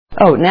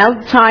Oh, now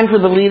it's time for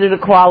the leader to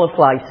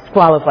qualify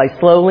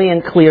slowly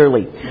and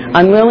clearly.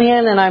 I'm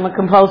Lillian, and I'm a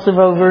compulsive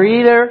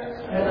overeater.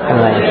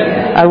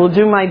 I will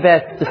do my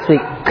best to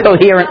speak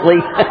coherently.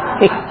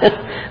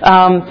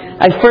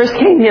 I first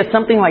came here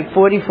something like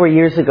 44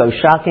 years ago.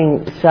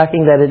 Shocking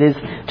that it is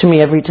to me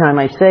every time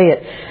I say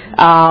it.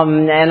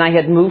 And I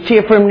had moved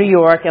here from New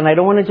York, and I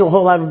don't want to do a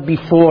whole lot of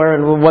before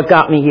and what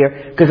got me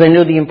here, because I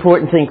know the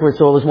important thing for us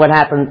all is what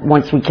happened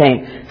once we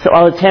came. So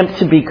I'll attempt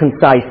to be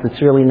concise.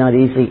 It's really not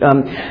easy.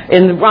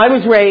 I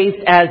was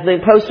raised as the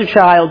poster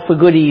child for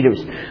good eaters.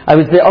 I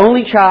was the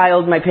only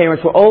child. My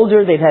parents were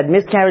older. They'd had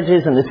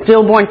miscarriages and the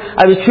stillborn.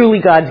 I was truly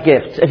God's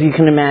gift, if you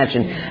can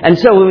imagine. And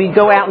so when we'd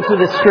go out into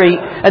the street,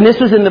 and this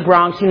was in the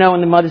Bronx, and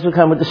the mothers would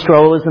come with the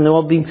strollers, and they'll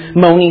all be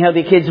moaning how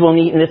their kids won't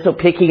eat, and they're so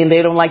picky, and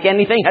they don't like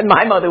anything. And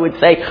my mother would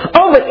say,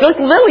 "Oh, but look,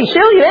 Lily,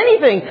 she'll eat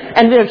anything."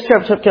 And they're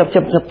chop.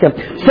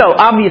 So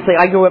obviously,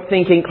 I grew up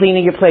thinking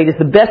cleaning your plate is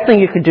the best thing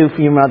you could do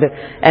for your mother,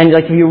 and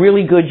like if you're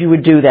really good, you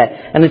would do that.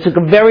 And it took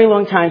a very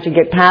long time to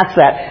get past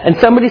that. And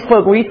somebody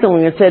spoke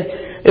recently and said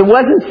it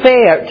wasn't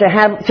fair to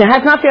have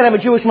not fair to have a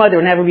Jewish mother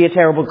and have her be a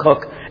terrible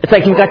cook. It's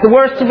like you've got the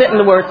worst of it and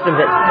the worst of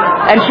it,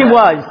 and she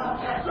was.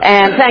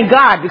 And thank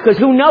God, because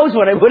who knows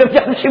what I would have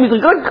done if she was a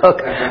good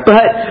cook.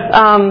 But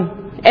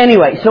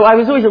anyway, so I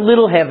was always a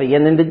little heavy,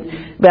 and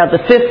in about the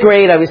 5th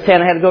grade, I was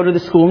 10. I had to go to the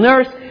school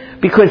nurse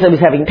because I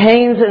was having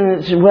pains,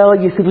 and she said, "Well,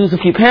 you could lose a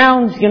few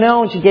pounds,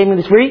 and she gave me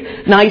this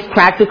very nice,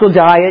 practical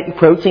diet,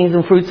 proteins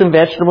and fruits and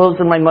vegetables,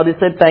 and my mother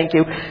said, "Thank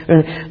you."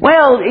 And,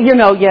 well,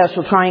 yes,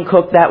 we'll try and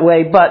cook that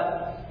way, but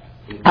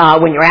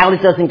when you're out,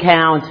 it doesn't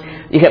count.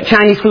 You have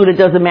Chinese food, it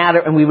doesn't matter,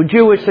 and we were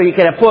Jewish, so you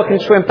could have pork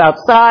and shrimp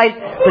outside,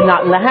 but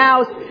not in the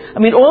house. I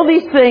mean, all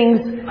these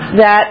things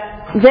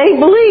that they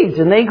believed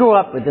and they grew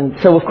up with, and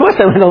so of course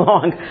I went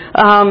along.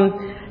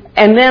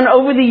 And then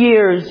over the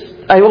years,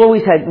 I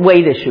always had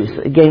weight issues.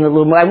 I gained a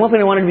little more. At one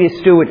point I wanted to be a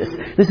stewardess.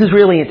 This is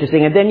really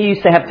interesting. And then you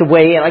used to have to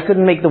weigh in. I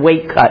couldn't make the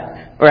weight cut,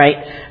 right?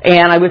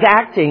 And I was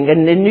acting,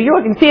 and in New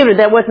York in theater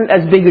that wasn't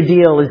as big a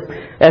deal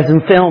as in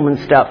film and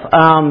stuff.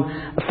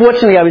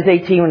 Fortunately, I was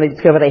 18 when I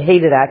discovered I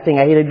hated acting.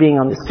 I hated being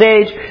on the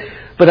stage.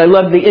 But I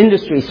loved the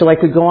industry, so I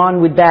could go on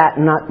with that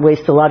and not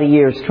waste a lot of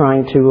years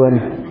trying to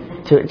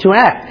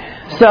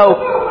act. So,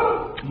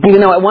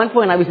 at one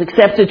point I was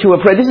accepted to a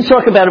program. This is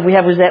talk about if we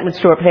have resentments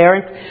to our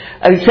parents.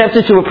 I was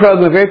accepted to a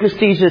program, a very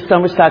prestigious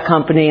summer stock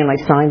company, and I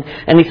signed.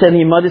 And he said,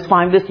 "Your mother's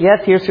fine with this?"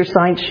 "Yes, here's her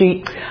signed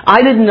sheet."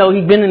 I didn't know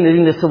he'd been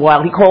in this a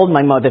while. He called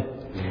my mother,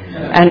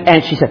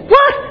 and she said,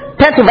 "What?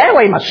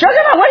 Pennsylvania, my sugar?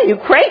 What are you,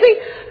 crazy?"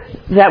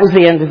 That was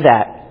the end of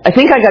that. I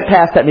think I got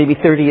past that maybe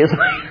 30 years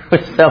later or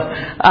so.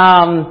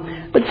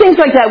 But things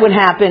like that would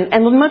happen,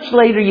 and in much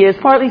later years,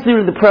 partly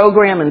through the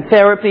program and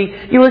therapy,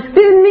 they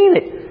didn't mean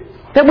it.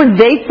 That what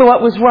they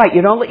thought was right.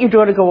 You don't let your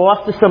daughter go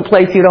off to some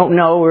place you don't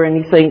know or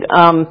anything.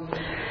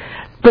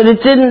 But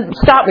it didn't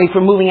stop me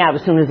from moving out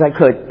as soon as I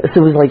could. As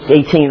soon as like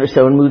 18 or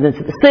so, and moved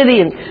into the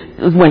city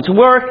and went to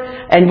work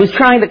and was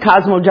trying the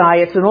Cosmo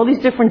diets and all these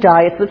different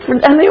diets.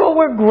 And they all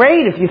work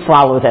great if you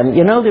follow them.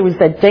 There was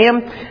that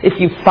damn if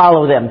you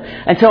follow them.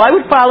 And so I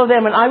would follow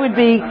them, and I would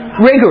be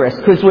rigorous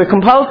because we're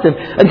compulsive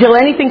until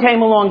anything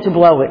came along to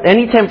blow it.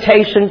 Any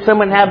temptation,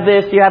 someone have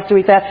this, you have to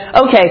eat that.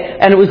 Okay,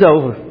 and it was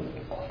over.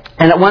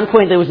 And at one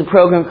point there was a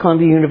program at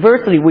Columbia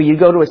University where you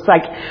go to a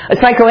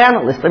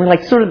psychoanalyst. I mean,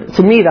 like sort of,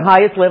 to me, the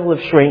highest level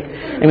of shrink.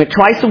 And we went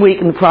twice a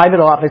week in the private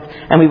office,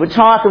 and we would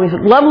talk, and we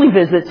had lovely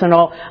visits and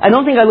all. I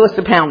don't think I lost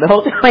a pound the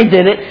whole time I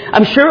did it.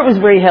 I'm sure it was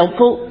very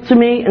helpful to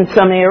me in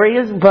some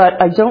areas,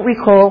 but I don't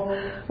recall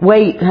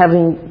weight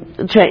having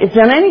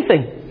done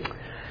anything.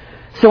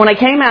 So when I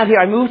came out here,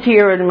 I moved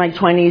here in my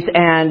 20s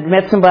and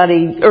met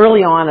somebody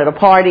early on at a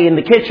party in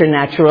the kitchen,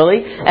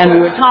 naturally. And we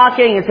were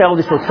talking and said, "Oh,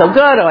 this looks so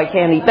good. Oh, I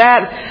can't eat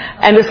that."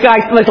 And this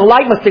guy, like the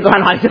light must have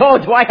gone on. I said, "Oh,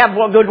 do I have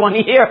one good one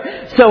here?"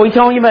 So he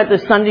told me about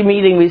this Sunday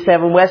meeting we used to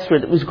have in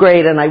Westwood. It was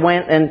great. And I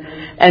went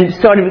and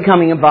started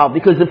becoming involved.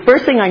 Because the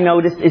first thing I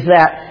noticed is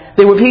that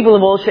there were people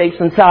of all shapes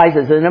and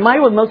sizes. And in my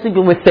world, most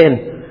people were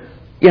thin.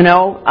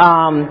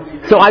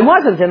 So I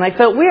wasn't, and I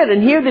felt weird.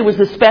 And here there was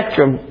a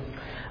spectrum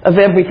of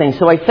everything.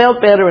 So I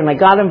felt better, and I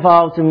got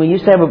involved, and we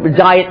used to have a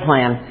diet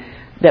plan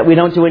that we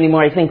don't do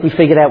anymore. I think we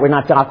figured out we're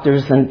not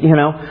doctors, and it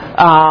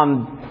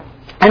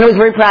was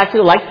very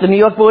practical, like the New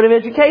York Board of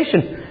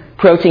Education.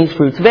 Proteins,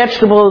 fruits,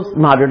 vegetables,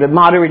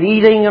 moderate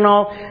eating and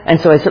all.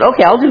 And so I said,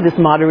 okay, I'll do this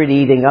moderate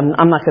eating.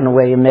 I'm not going to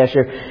weigh and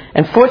measure.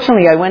 And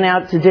fortunately, I went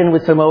out to dinner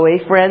with some OA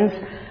friends.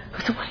 I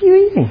said, "What are you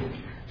eating?"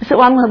 I said,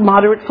 "Well, I'm on a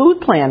moderate food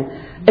plan."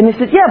 And they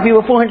said, "Yeah, if you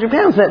were 400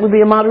 pounds, that would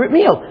be a moderate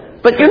meal."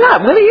 But you're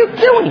not. What are you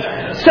doing?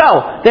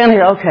 So then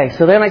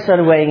I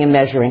started weighing and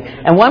measuring.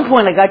 At one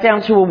point I got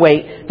down to a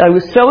weight that I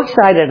was so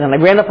excited, and I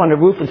ran up on the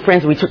roof with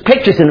friends. We took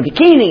pictures in a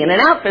bikini and in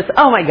outfits.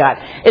 Oh my God.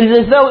 It is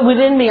as though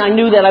within me I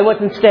knew that I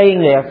wasn't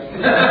staying there.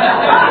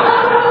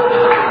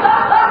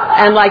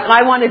 And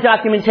I wanted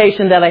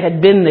documentation that I had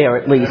been there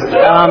at least.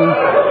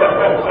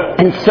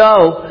 And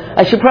so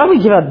I should probably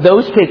give out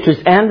those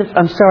pictures, and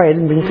I'm sorry I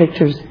didn't bring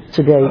pictures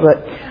today,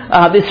 but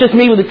it's just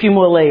me with a few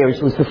more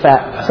layers was the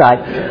fat side.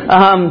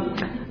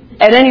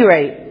 At any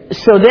rate,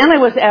 so then I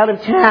was out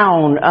of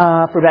town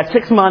for about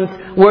 6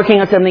 months working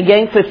on something,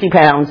 gained 50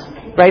 pounds,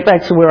 right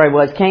back to where I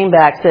was, came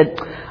back, said,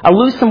 I'll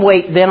lose some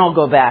weight, then I'll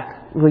go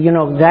back.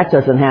 Well, that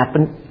doesn't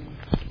happen.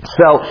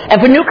 So,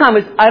 and for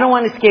newcomers, I don't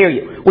want to scare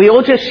you. We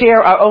all just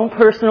share our own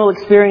personal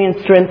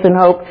experience, strength, and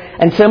hope.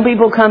 And some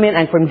people come in,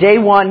 and from day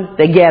one,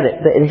 they get it.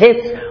 It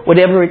hits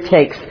whatever it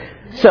takes.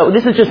 So,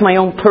 this is just my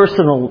own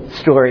personal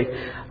story.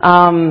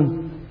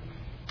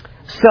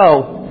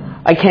 So,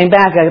 I came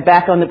back, I got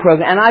back on the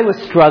program, and I was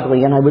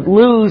struggling, and I would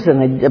lose, and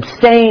I'd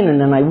abstain, and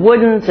then I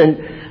wouldn't,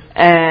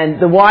 and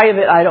the why of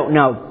it, I don't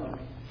know.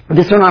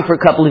 This went on for a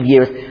couple of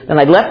years. Then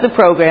I left the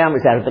program,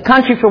 was out of the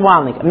country for a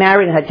while, and I got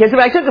married and had kids. But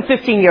I took a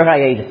 15-year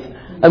hiatus.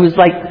 I was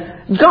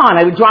gone.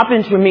 I would drop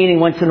into a meeting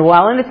once in a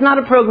while, and it's not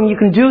a program you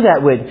can do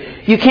that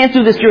with. You can't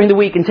do this during the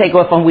week and take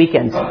off on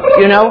weekends,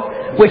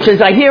 which is,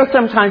 I hear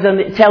sometimes on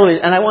the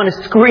television, and I want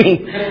to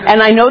scream.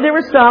 And I know there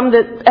are some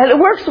and it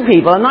works for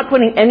people. I'm not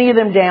putting any of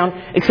them down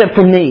except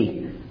for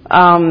me.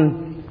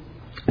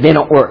 They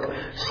don't work.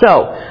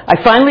 So,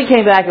 I finally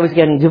came back, I was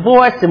getting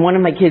divorced, and one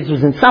of my kids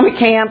was in summer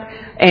camp,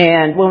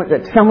 and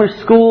at summer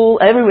school,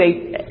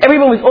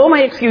 all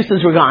my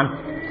excuses were gone.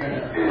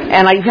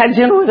 And I had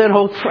dinner with an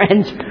old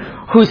friend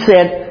who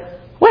said,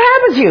 what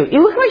happened to you?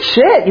 You look like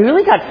shit. You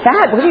really got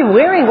fat. What are you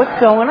wearing?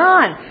 What's going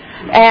on?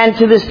 And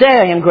to this day,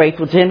 I am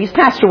grateful to him. He's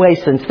passed away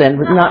since then,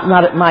 but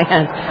not at my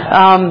hands.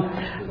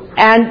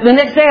 And the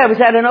next day, I was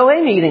at an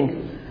OA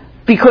meeting.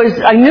 Because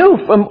I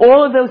knew from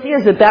all of those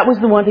years that was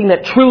the one thing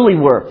that truly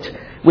worked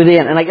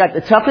within. And I got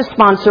the toughest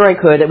sponsor I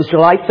could. It was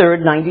July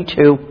 3rd,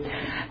 92.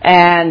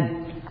 And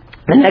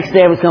the next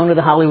day I was going to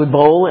the Hollywood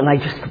Bowl, and I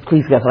just,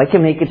 please God, if I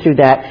can make it through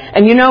that.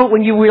 And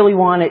when you really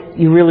want it,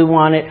 you really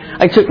want it.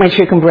 I took my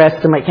chicken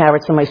breast and my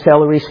carrots and my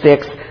celery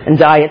sticks and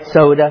diet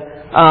soda.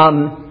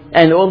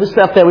 And all the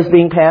stuff that was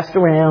being passed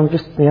around,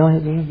 just,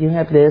 you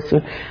have this.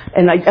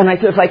 And I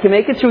thought, if I can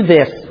make it through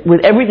this,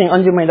 with everything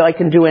under my nose, I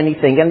can do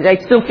anything. And I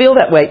still feel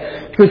that way,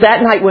 because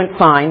that night went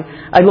fine.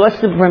 I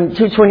lost it from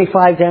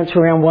 225 down to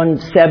around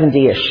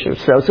 170-ish or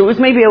so. So it was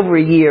maybe over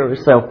a year or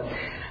so.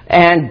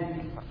 And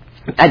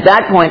at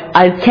that point,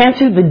 I can't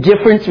see the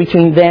difference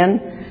between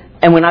then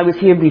and when I was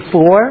here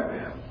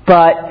before,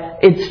 but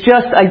it's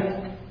just,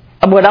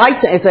 what I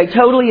think is I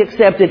totally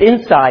accept it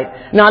inside,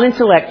 not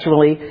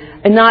intellectually.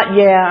 And not,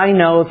 I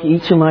know if you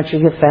eat too much,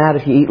 you'll get fat.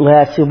 If you eat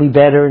less, you'll be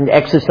better, and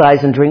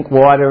exercise and drink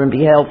water and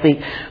be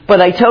healthy. But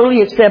I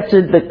totally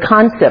accepted the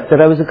concept that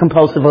I was a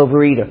compulsive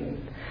overeater.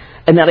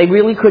 And that I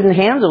really couldn't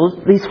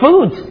handle these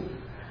foods.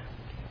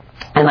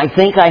 And I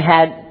think I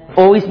had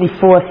always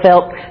before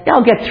felt,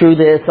 I'll get through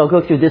this, I'll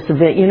go through this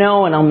event, and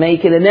I'll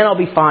make it, and then I'll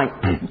be fine.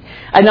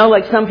 I know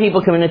some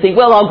people come in and think,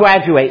 I'll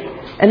graduate,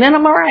 and then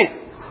I'm alright.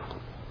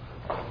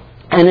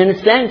 And in a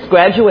sense,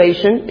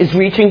 graduation is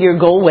reaching your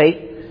goal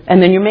weight, and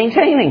then you're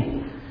maintaining.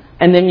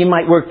 And then you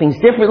might work things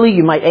differently.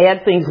 You might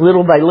add things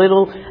little by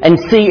little and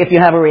see if you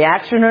have a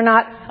reaction or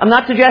not. I'm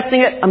not suggesting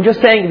it. I'm just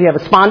saying if you have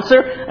a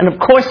sponsor, and of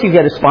course you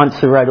get a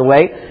sponsor right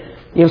away,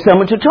 you have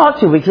someone to talk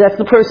to, because that's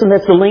the person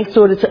that's the link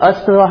sort of to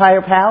us, to the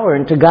higher power,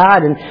 and to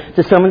God, and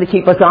to someone to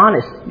keep us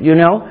honest,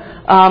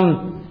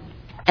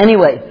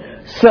 Anyway,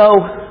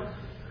 so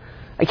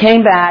I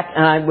came back,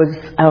 and I was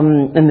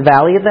in the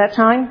Valley at that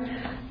time.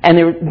 And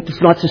there were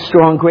lots of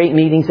strong, great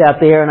meetings out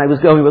there, and I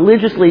was going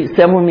religiously,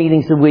 several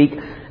meetings a week,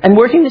 and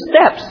working the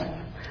steps.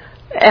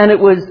 And it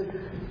was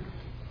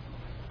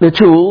the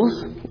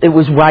tools, it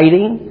was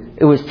writing,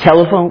 it was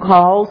telephone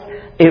calls,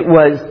 it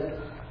was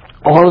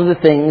all of the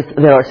things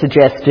that are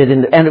suggested,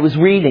 and it was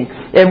reading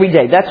every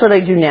day. That's what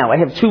I do now. I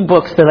have 2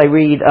 books that I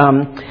read.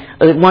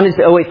 One is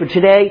the OA for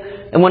Today,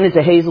 and one is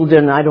a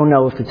Hazelden. I don't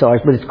know if it's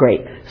ours, but it's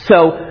great.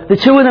 So the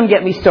 2 of them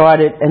get me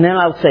started, and then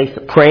I'll say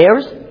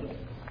prayers.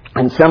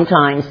 And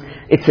sometimes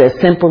it's as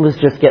simple as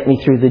just get me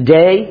through the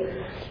day.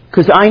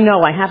 Because I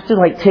know I have to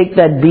take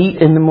that beat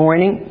in the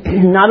morning,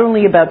 not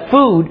only about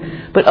food,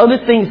 but other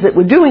things that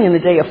we're doing in the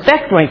day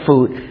affect my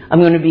food. I'm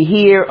going to be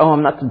here,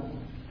 I'm not,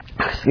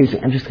 excuse me,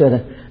 I'm just going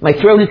to, my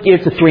throat is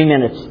geared to 3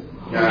 minutes.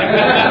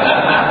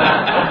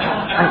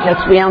 I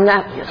guess we on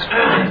that.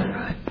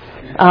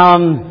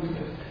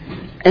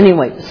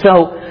 Anyway,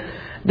 so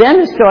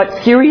then I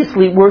start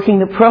seriously working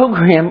the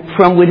program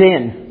from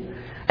within.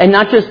 And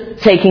not just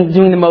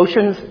doing the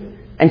motions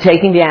and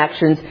taking the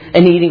actions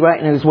and eating right.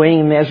 And I was weighing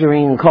and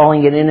measuring and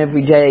calling it in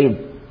every day.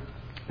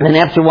 And then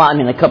after a while,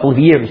 a couple of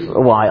years,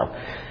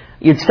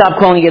 you'd stop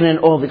calling it in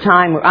all the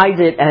time, or I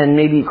did, and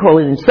maybe you call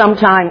it in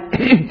sometime,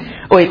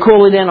 or you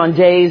call it in on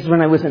days when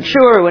I wasn't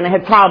sure, or when I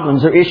had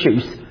problems or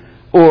issues,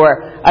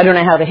 or I don't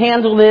know how to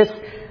handle this.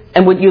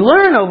 And what you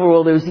learn over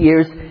all those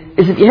years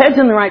is if your head's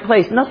in the right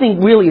place,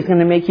 nothing really is going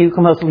to make you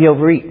compulsively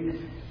overeat.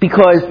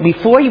 Because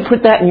before you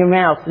put that in your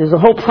mouth, there's a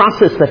whole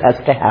process that has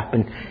to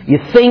happen. You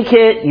think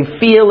it, you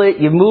feel it,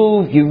 you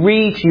move, you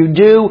reach, you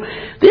do.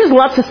 There's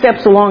lots of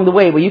steps along the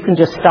way where you can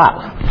just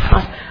stop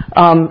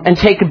and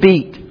take a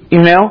beat,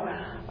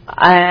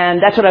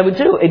 And that's what I would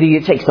do. Either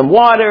you take some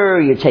water, or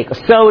you take a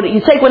soda,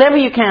 you take whatever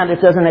you can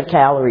that doesn't have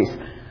calories.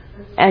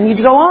 And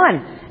you'd go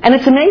on. And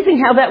it's amazing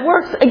how that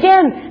works.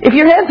 Again, if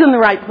your head's in the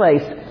right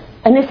place.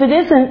 And if it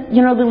isn't,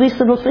 the least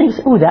little things,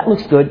 ooh, that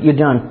looks good, you're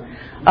done.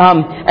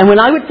 And when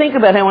I would think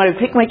about how I would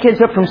pick my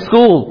kids up from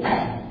school,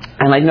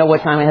 and I'd know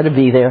what time I had to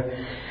be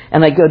there,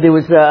 and I'd go, there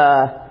was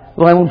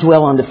well, I won't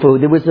dwell on the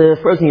food. There was a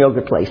frozen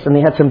yogurt place, and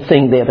they had some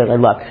thing there that I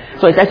loved.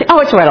 So I'd say, oh,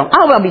 it's right on.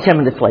 Oh, I'll be 10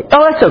 minutes late.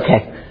 Oh, that's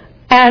okay.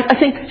 And I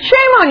think,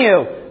 shame on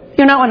you!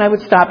 And I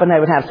would stop and I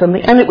would have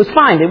something, and it was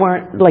fine. They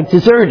weren't,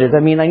 deserted.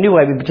 I knew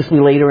I would just be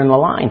later in the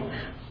line.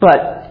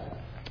 But,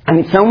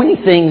 so many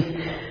things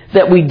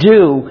that we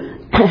do,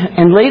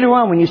 and later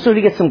on, when you sort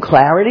of get some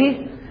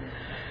clarity,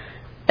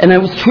 and I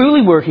was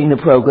truly working the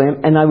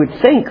program, and I would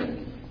think,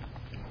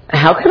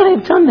 how could I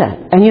have done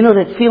that? And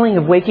that feeling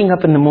of waking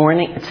up in the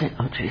morning and saying,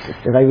 oh, Jesus,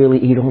 did I really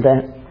eat all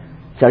that?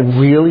 Did I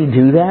really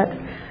do that?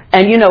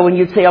 And when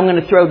you'd say, I'm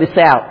going to throw this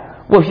out.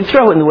 Well, if you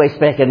throw it in the waste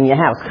basket in your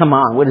house, come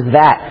on, what is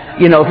that?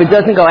 If it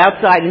doesn't go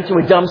outside into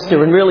a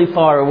dumpster and really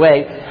far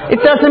away,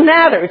 it doesn't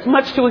matter. It's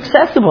much too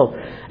accessible.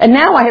 And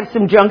now I have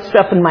some junk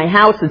stuff in my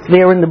house. It's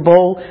there in the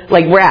bowl,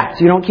 like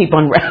wrapped. You don't keep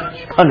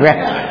unwrapped.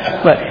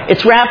 But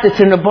it's wrapped, it's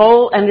in a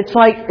bowl, and it's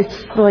like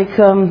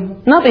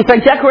nothing. It's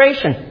like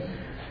decoration.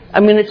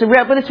 It's a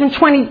wrap, but it's been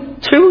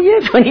 23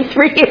 years,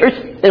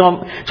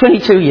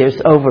 22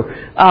 years over.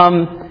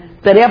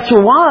 That after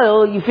a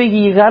while, you figure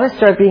you gotta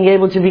start being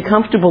able to be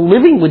comfortable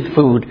living with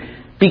food,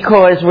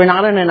 because we're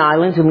not on an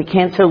island and we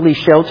can't totally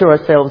shelter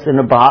ourselves in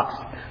a box.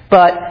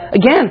 But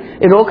again,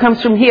 it all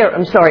comes from here.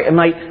 I'm sorry, and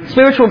my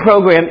spiritual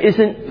program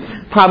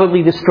isn't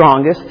probably the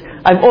strongest.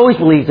 I've always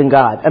believed in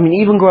God.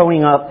 Even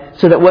growing up,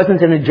 so that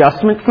wasn't an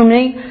adjustment for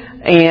me.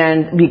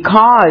 And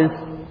because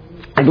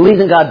I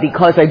believed in God,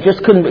 because I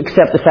just couldn't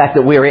accept the fact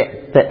that we're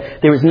it,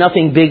 that there is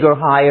nothing bigger,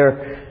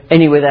 higher,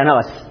 anywhere than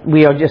us.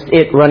 We are just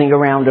it running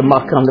around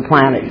amok on the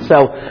planet.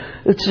 So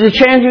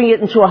changing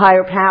it into a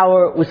higher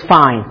power was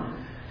fine,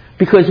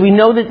 because we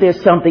know that there's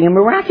something, and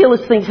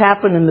miraculous things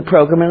happen in the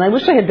program, and I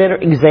wish I had better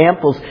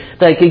examples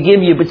that I could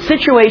give you, but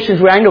situations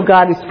where I know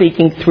God is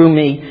speaking through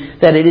me,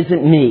 that it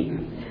isn't me.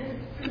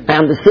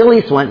 And the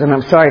silliest ones, and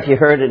I'm sorry if you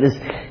heard it,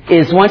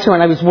 is once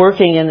when I was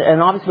working in an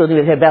office building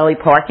that had valet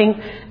parking,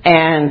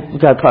 and you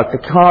got to park the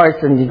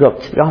cars, and you go up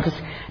to the office,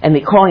 and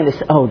they call you, they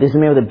say, oh, there's a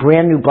man with a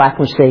brand new black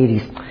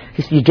Mercedes.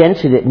 He said, you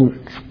dented it, and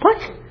you,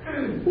 what?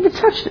 You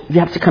touched it.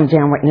 You have to come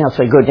down right now.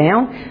 So I go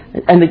down,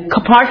 and the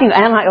parking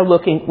and I are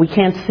looking, we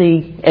can't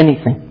see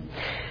anything.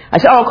 I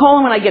said, oh, I'll call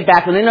him when I get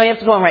back. And they know you have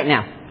to go in right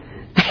now.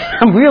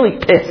 I'm really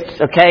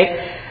pissed,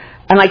 okay?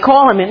 And I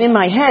call him, and in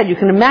my head, you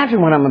can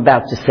imagine what I'm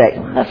about to say.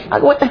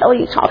 What the hell are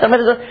you talking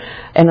about?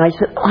 And I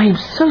said, I am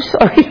so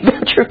sorry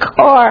about your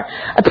car.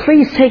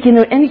 Please take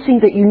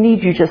anything that you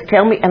need, you just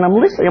tell me. And I'm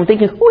listening. I'm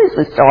thinking, who is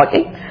this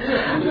talking?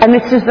 And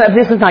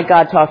this is not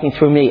God talking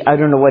through me. I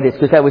don't know what it is,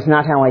 because that was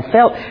not how I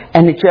felt.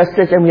 And it just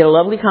says, and we had a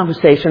lovely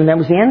conversation, and that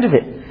was the end of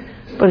it.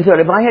 But I thought,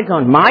 if I had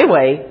gone my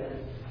way,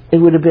 it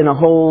would have been a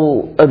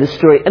whole other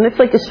story. And it's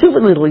like a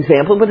stupid little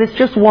example, but it's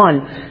just one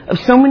of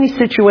so many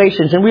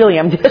situations. And really,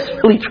 I'm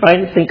desperately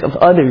trying to think of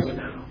others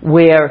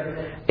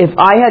where if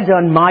I had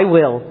done my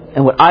will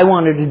and what I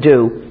wanted to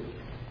do,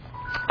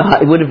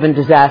 it would have been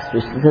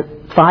disastrous. Is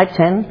it 5,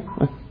 10?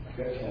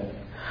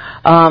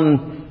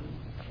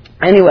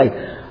 Anyway,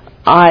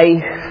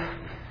 I'm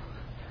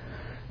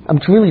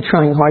really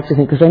trying hard to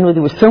think, because I know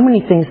there were so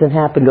many things that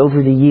happened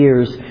over the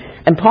years.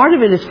 And part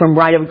of it is from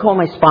I would call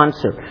my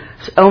sponsor.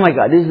 Oh my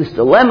God, there's this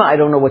dilemma, I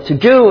don't know what to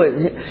do.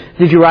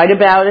 Did you write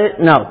about it?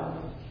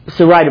 No.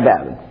 So write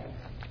about it.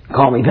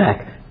 Call me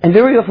back. And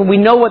very often we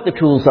know what the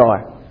tools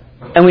are.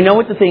 And we know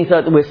what the things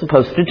are that we're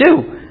supposed to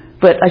do.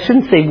 But I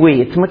shouldn't say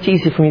we. It's much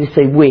easier for me to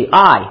say we.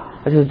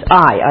 I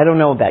don't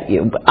know about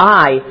you. But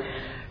I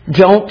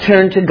don't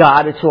turn to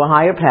God or to a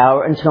higher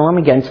power until I'm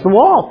against the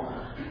wall.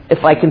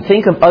 If I can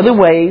think of other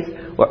ways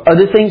or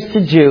other things to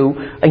do,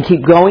 and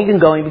keep going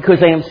and going,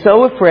 because I am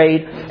so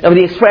afraid of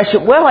the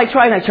expression, well, I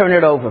try and I turn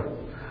it over.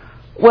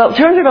 Well,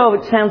 turn it over,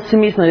 it sounds to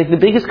me like the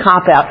biggest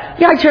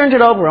cop-out. Yeah, I turned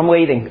it over, I'm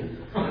waiting.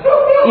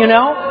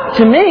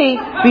 To me,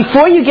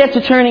 before you get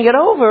to turning it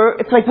over,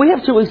 it's like we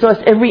have to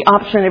exhaust every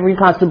option, every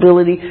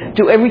possibility,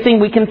 do everything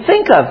we can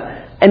think of.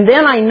 And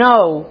then I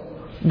know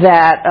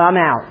that I'm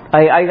out.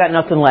 I got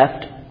nothing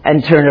left,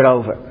 and turn it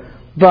over.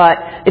 But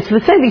it's the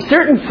same, these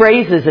certain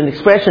phrases and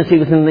expressions,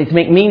 these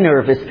make me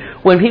nervous.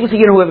 When people say,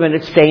 who have been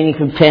abstaining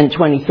for 10,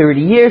 20,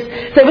 30 years,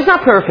 say, it's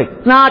not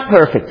perfect. Not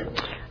perfect.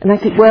 And I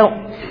think, well,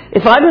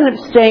 if I've been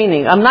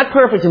abstaining, I'm not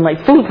perfect in my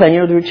food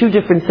plan. There are two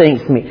different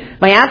things to me.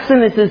 My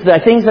abstinence is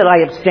the things that I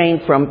abstain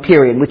from,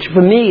 period. Which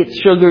for me, it's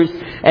sugars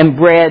and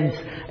breads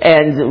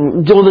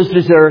and all those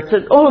desserts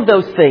and all of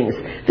those things.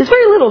 There's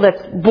very little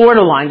that's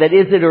borderline, that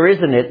is it or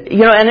isn't it.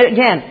 And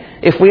again,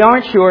 if we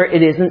aren't sure,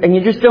 it isn't, and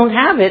you just don't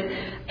have it.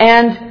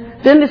 And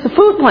then there's the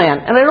food plan,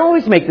 and I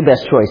always make the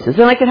best choices.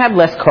 And I can have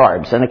less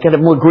carbs, and I can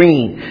have more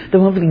green, the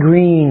lovely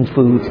green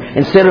foods,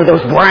 instead of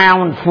those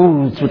brown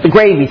foods with the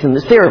gravies and the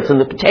syrups and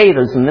the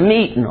potatoes and the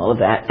meat and all of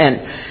that.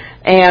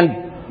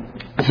 And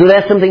so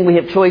that's something we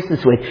have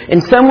choices with. In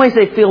some ways,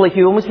 I feel like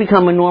you almost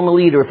become a normal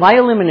eater. If I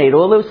eliminate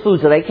all those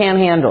foods that I can't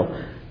handle,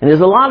 and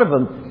there's a lot of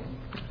them,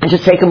 and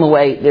just take them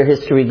away, their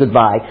history,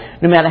 goodbye.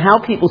 No matter how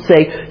people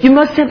say, you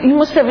must have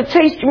a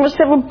taste, you must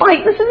have a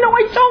bite. I said, no,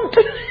 I don't.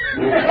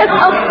 And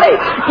I'll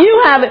say,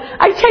 you have it.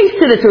 I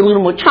tasted it, a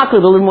little more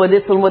chocolate, a little more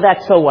this, a little more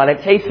that, so what?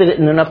 I've tasted it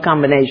in enough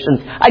combinations.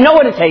 I know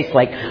what it tastes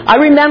like. I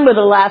remember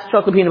the last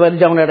chocolate peanut butter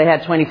donut I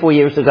had 24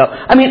 years ago.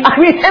 I mean, I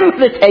remember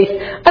the taste.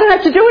 I don't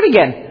have to do it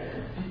again.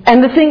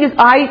 And the thing is,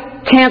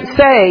 I can't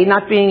say,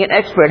 not being an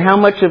expert, how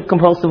much of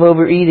compulsive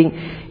overeating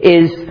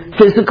is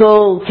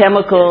physical,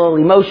 chemical,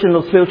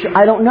 emotional, spiritual.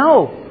 I don't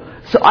know.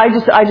 So I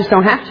just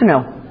don't have to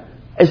know.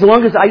 As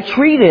long as I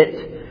treat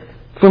it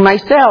for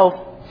myself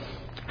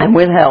and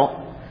with help,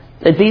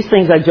 that these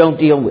things I don't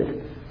deal with.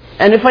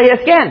 And if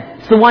again,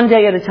 it's the one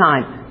day at a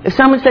time. If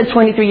someone said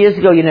 23 years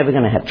ago you're never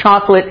going to have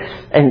chocolate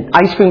and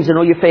ice creams and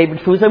all your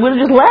favorite foods, I would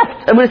have just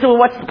left. I would have said, well,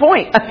 what's the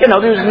point?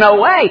 There's no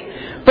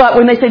way. But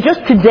when they say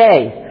just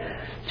today,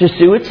 just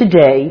do it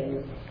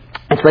today,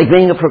 it's like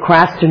being a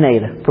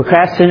procrastinator.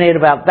 Procrastinate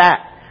about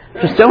that.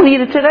 Just don't eat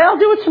it today. I'll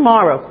do it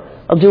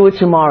tomorrow. I'll do it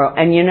tomorrow.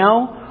 And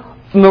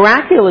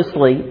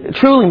miraculously,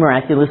 truly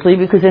miraculously,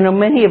 because I know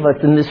many of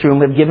us in this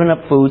room have given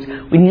up foods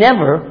we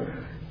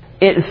never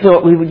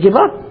thought we would give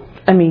up.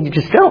 I mean, you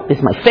just don't.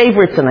 It's my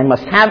favorites, and I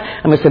must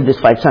have this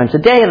 5 times a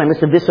day, and I must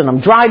have this when I'm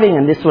driving,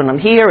 and this when I'm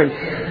here,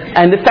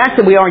 and the fact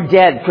that we aren't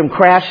dead from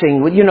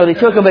crashing. They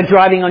talk about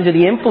driving under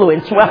the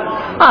influence.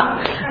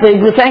 Well,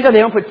 thank God they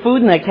don't put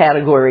food in that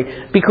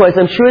category, because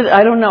I'm sure,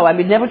 I don't know, I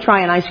would never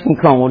try an ice cream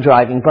cone while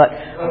driving, but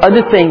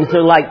other things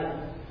are like,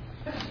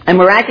 and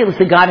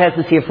miraculously God has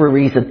us here for a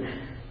reason.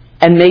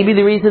 And maybe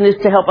the reason is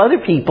to help other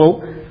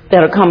people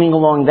that are coming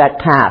along that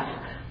path.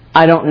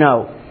 I don't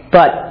know.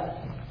 But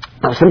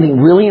something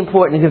really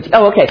important.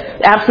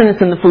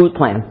 Abstinence in the food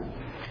plan.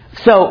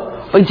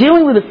 So, by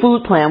dealing with a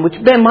food plan, which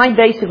then my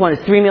basic one is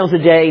 3 meals a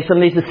day, some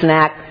days a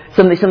snack,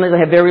 sometimes I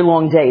have very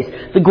long days.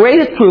 The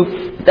greatest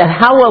proof that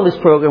how well this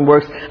program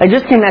works, I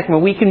just came back from a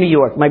week in New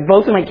York.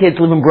 Both of my kids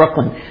live in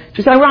Brooklyn. Which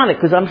is ironic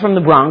because I'm from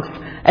the Bronx,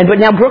 but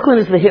now Brooklyn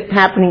is the hip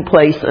happening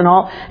place and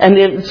all, and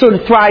they're sort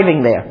of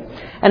thriving there.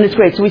 And it's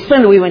great. So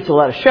we went to a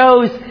lot of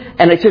shows,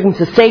 and I took them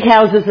to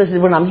steakhouses. I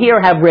said, when I'm here,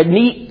 I have red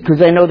meat,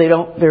 because I know they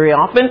don't very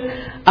often.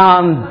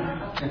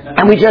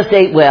 And we just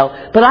ate well.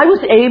 But I was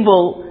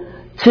able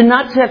to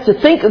not have to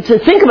think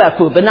about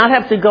food, but not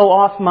have to go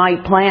off my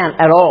plan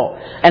at all.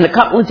 And a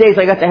couple of days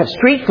I got to have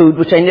street food,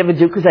 which I never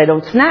do because I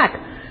don't snack.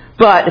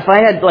 But if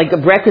I had like a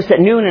breakfast at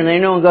noon, and I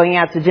know I'm going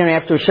out to dinner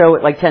after a show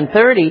at like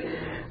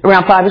 10:30,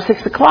 around 5 or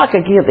 6 o'clock,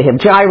 they have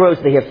gyros,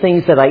 they have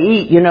things that I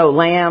eat,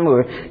 lamb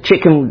or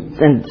chicken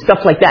and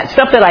stuff like that.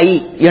 Stuff that I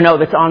eat,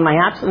 that's on my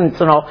abstinence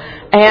and all.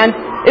 And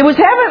it was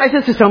heaven. I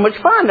said, this is so much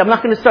fun. I'm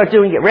not going to start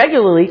doing it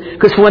regularly,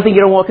 because for one thing, you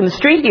don't walk in the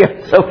street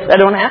here, so I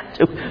don't have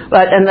to.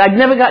 And I've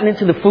never gotten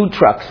into the food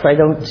trucks. I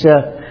don't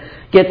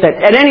get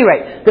that. At any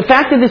rate, the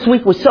fact that this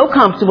week was so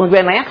comfortable and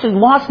grand, I actually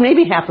lost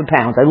maybe half a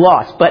pound. I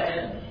lost, but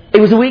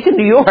it was a week in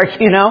New York,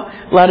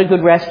 a lot of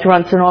good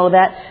restaurants and all of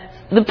that.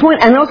 The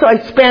point, and also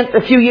I spent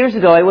a few years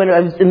ago, I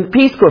was in the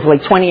Peace Corps for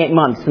like 28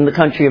 months in the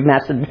country of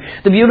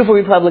the beautiful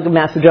Republic of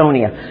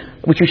Macedonia,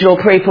 which we should all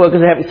pray for because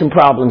they're having some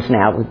problems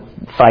now with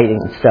fighting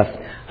and stuff.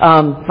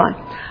 Fine.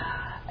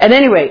 At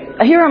any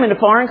rate, here I'm in a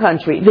foreign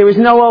country. There was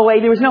no OA,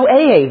 there was no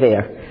AA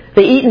there.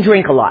 They eat and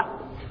drink a lot.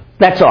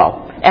 That's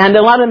all. And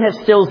a lot of them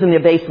have stills in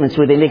their basements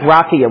where they make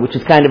rakia, which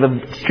is kind of an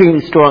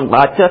extremely strong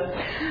vodka.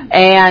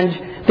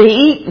 And they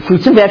eat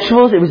fruits and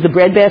vegetables. It was the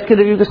breadbasket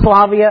of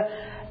Yugoslavia.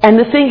 And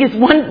the thing is,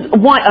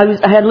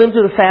 I had lived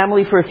with a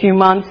family for a few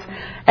months,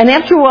 and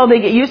after a while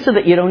they get used to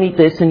that you don't eat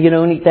this and you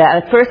don't eat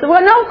that. At first,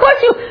 well, no, of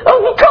course you,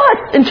 oh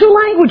God, in 2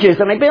 languages,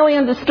 and I barely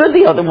understood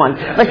the other one.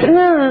 I said,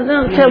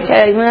 no, it's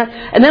okay.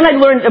 And then I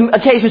learned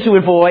occasions to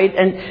avoid,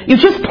 and you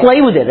just play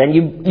with it, and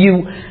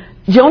you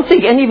don't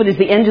think any of it is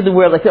the end of the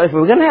world. Like, if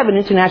we're going to have an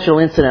international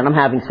incident, I'm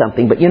having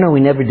something, but we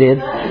never did.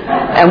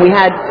 And we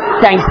had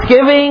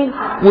Thanksgiving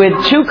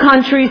with 2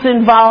 countries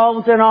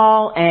involved and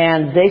all,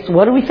 and they said,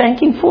 what are we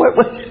thanking for?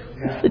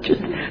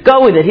 Just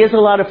go with it. Here's a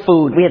lot of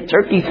food. We had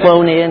turkeys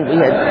flown in. We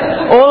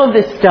had all of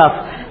this stuff.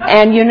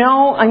 And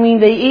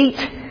they eat.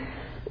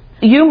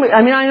 I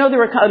know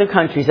there are other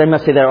countries, I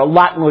must say, that are a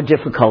lot more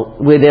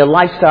difficult, where their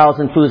lifestyles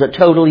and foods are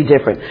totally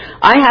different.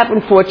 I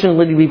happened,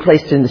 fortunately, to be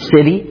placed in the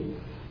city.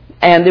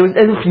 And there was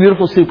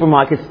beautiful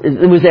supermarkets.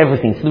 It was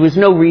everything. So there was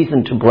no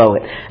reason to blow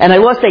it. And I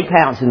lost 8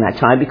 pounds in that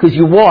time, because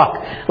you walk.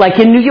 Like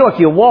in New York,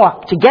 you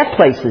walk to get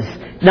places.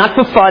 Not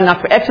for fun,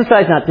 not for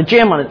exercise, not the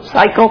gym, on a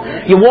cycle.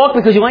 You walk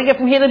because you want to get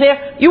from here to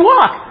there. You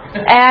walk.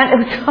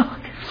 And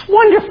it's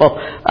wonderful.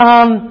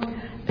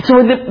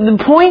 So the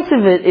point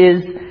of it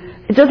is,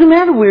 it doesn't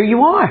matter where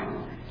you are.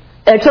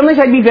 Sometimes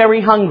I'd be very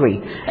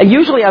hungry. And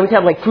usually I would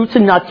have like fruits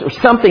and nuts or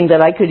something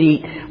that I could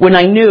eat when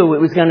I knew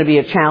it was going to be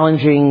a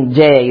challenging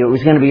day, or it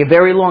was going to be a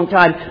very long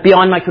time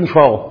beyond my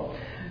control.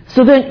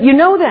 So then you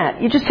know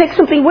that. You just take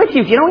something with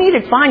you. If you don't eat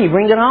it, fine, you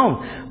bring it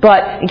home.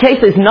 But in case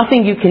there's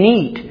nothing you can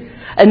eat.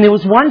 And there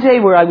was one day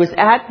where I was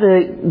at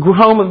the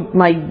home of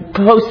my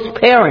host's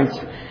parents,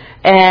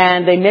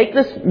 and they make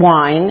this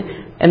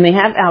wine, and they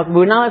have alcohol.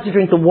 We're not allowed to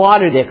drink the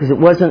water there because it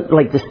wasn't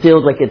like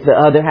distilled like at the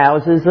other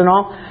houses and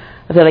all.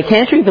 I said, I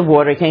can't drink the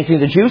water, I can't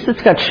drink the juice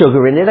that's got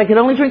sugar in it, I can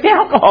only drink the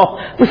alcohol.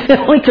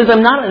 Because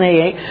I'm not an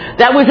AA.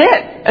 That was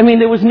it. I mean,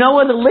 there was no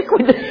other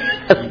liquid that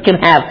I can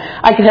have.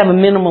 I could have a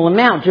minimal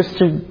amount just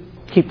to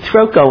keep the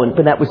throat going,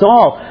 but that was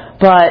all.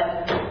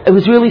 But it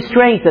was really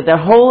strange that the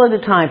whole of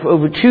the time, for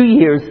over 2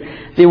 years,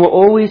 there were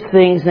always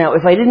things. Now,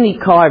 if I didn't eat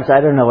carbs,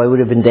 I don't know, I would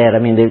have been dead. I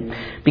mean,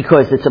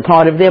 because it's a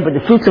part of there, but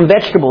the fruits and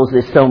vegetables,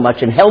 there's so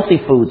much, and healthy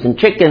foods, and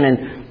chicken,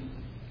 and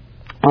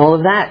all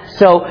of that.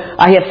 So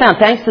I have found,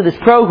 thanks to this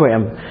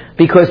program,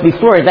 because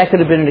before that could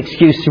have been an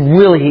excuse to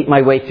really eat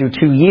my way through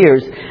 2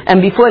 years.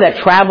 And before that,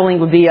 traveling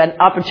would be an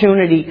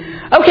opportunity.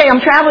 Okay,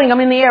 I'm traveling, I'm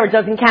in the air, it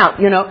doesn't count,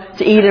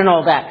 to eat and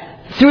all that.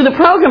 Through the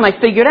program, I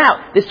figured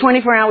out there's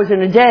 24 hours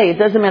in a day. It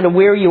doesn't matter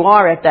where you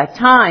are at that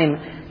time.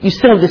 You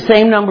still have the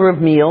same number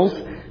of meals.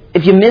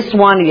 If you miss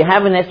one, or you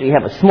have an extra, you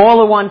have a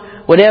smaller one,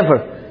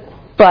 whatever.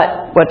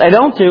 But what I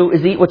don't do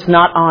is eat what's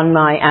not on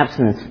my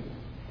abstinence.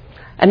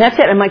 And that's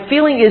it. And my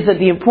feeling is that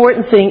the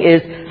important thing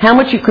is how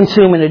much you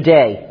consume in a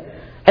day.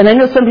 And I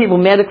know some people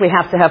medically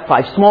have to have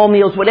 5 small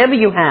meals, whatever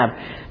you have.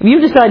 If you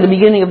decide at the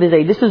beginning of the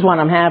day, this is what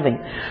I'm having.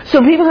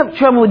 So people have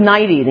trouble with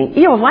night eating.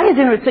 If I had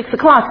dinner at 6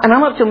 o'clock and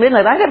I'm up till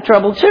midnight, I'd have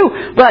trouble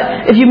too.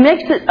 But if you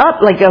mix it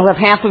up, like I'll have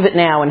half of it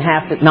now and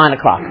half at 9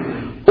 o'clock.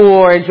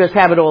 Or just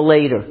have it all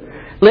later.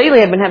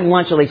 Lately I've been having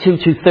lunch at like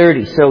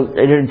 2:30, so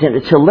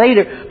until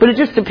later. But it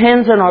just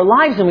depends on our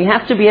lives, and we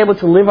have to be able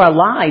to live our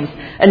lives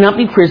and not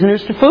be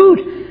prisoners to food.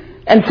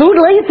 And food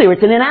lays there.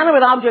 It's an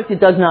inanimate object. It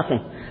does nothing.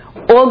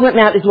 All that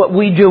matters is what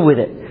we do with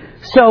it.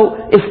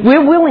 So if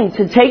we're willing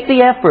to take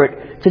the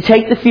effort, to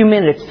take the few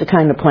minutes to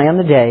kind of plan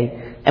the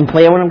day and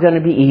plan what I'm going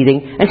to be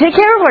eating and take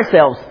care of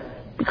ourselves,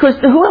 because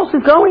who else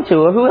is going to,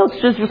 or who else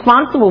is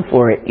responsible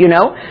for it,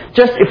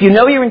 Just if you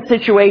know you're in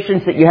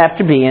situations that you have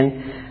to be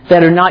in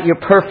that are not your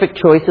perfect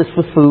choices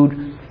for food.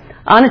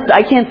 Honestly,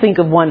 I can't think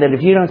of one that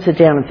if you don't sit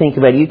down and think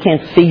about it, you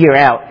can't figure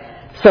out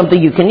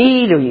something you can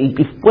eat or you eat,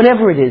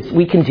 whatever it is,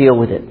 we can deal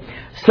with it.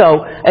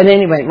 So, and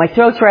anyway, my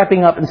throat's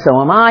wrapping up and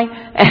so am I.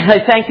 And I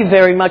thank you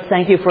very much.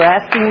 Thank you for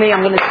asking me.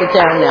 I'm going to sit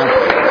down now.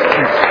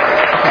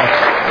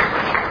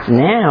 Okay.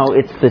 Now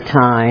it's the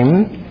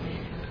time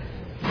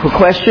for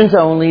questions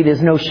only.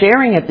 There's no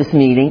sharing at this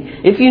meeting.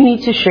 If you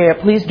need to share,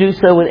 please do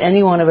so with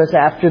any one of us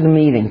after the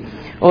meeting.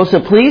 Also,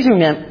 please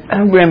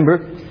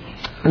remember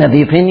that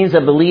the opinions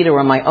of the leader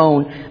are my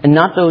own and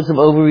not those of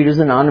Overeaters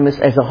Anonymous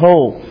as a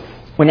whole.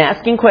 When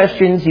asking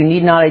questions, you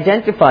need not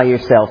identify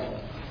yourself.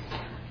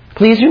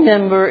 Please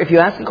remember, if you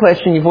ask a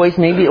question, your voice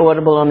may be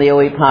audible on the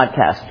OA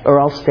podcast, or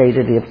I'll state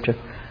it after.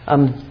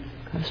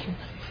 Questions?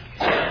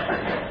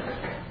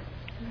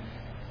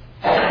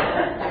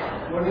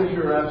 What is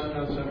your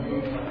abstinence and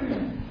food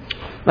plan?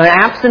 My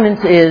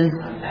abstinence is,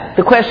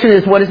 the question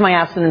is, what is my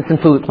abstinence and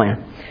food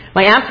plan?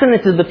 My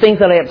abstinence is the things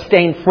that I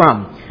abstain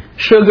from.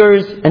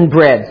 Sugars and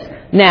breads.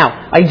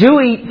 Now, I do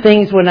eat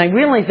things when I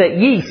realize that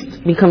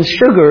yeast becomes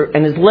sugar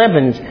and is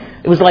leavened.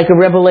 It was like a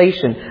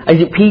revelation. I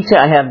do pizza,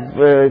 I have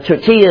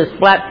tortillas,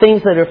 flat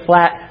things that are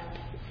flat,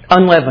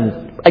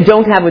 unleavened. I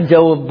don't have a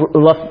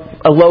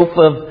loaf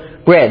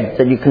of bread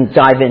that you can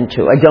dive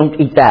into. I don't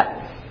eat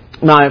that.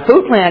 My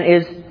food plan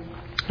is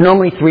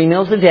normally 3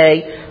 meals a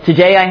day.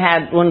 Today I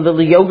had one of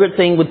the yogurt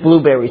thing with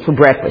blueberries for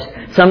breakfast.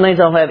 Sometimes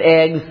I'll have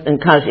eggs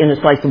and in a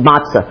slice of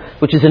matzah,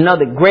 which is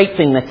another great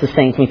thing that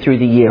sustains me through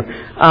the year.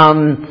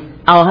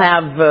 I'll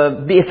have,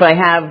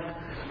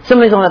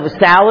 sometimes I'll have a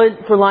salad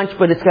for lunch,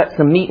 but it's got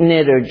some meat in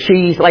it or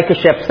cheese, like a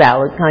chef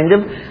salad kind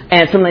of.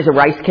 And sometimes a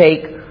rice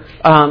cake.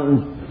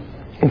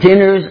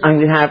 Dinners, I'm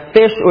going to have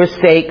fish or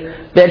steak,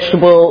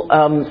 vegetable,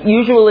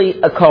 usually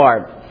a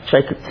carb, which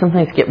I could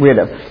sometimes get rid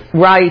of.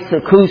 Rice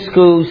or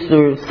couscous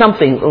or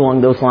something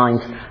along those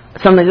lines.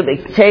 Sometimes a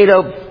baked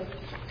potato,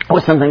 or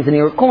sometimes an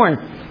ear of corn.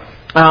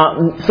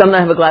 Sometimes I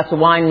have a glass of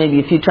wine, maybe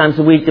a few times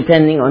a week,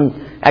 depending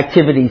on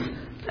activities.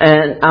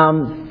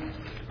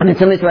 And then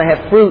sometimes when I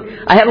have fruit,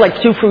 I have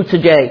like 2 fruits a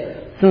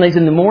day. Sometimes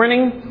in the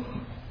morning,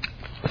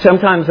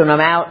 sometimes when I'm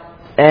out,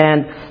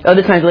 and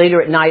other times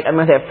later at night, I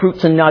might have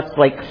fruits and nuts.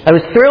 Like, I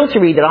was thrilled to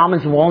read that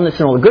almonds and walnuts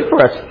and all are good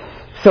for us.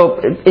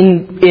 So,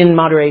 in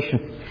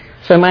moderation.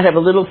 So I might have a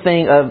little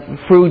thing of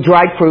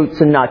dried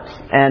fruits and nuts,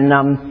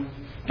 and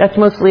that's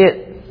mostly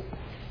it.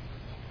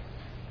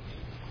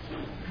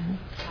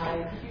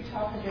 Hi, could you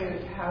talk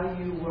about how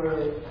you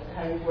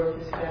work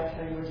the steps,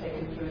 how you were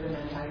taken through them,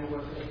 and how you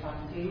work with the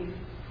quantity?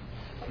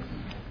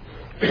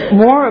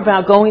 More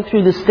about going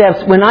through the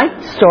steps. When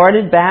I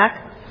started back,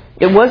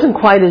 it wasn't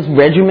quite as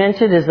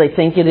regimented as I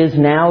think it is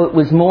now. It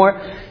was more,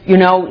 have you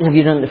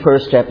done the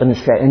first step and the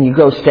second? And you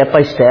go step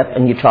by step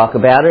and you talk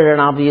about it.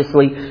 And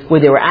obviously, where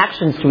there were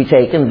actions to be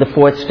taken, the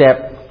 4th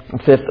step,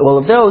 5th, all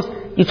of those,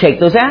 you take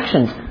those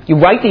actions. You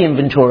write the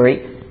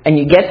inventory and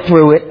you get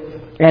through it.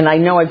 And I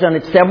know I've done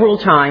it several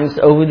times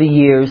over the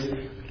years.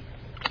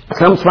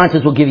 Some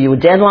sponsors will give you a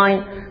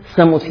deadline.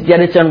 Some will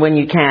get it done when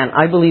you can.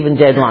 I believe in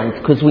deadlines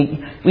because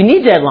we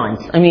need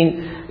deadlines. I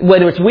mean,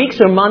 whether it's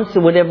weeks or months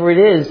or whatever it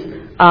is,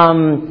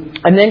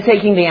 And then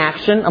taking the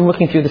action. I'm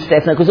looking through the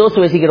stats now, because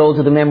also as you get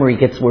older, the memory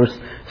gets worse.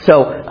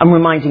 So I'm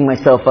reminding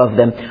myself of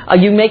them.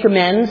 You make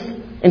amends.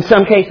 In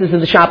some cases, in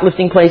the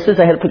shoplifting places,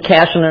 I had to put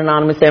cash in an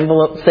anonymous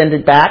envelope, send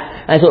it back.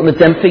 And I thought, let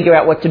them figure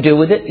out what to do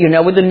with it.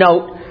 With a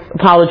note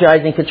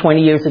apologizing for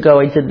 20 years ago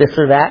I did this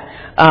or that.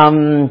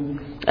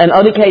 And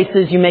other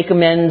cases, you make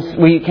amends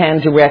where you can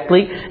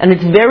directly. And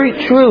it's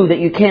very true that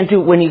you can't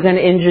do it when you're going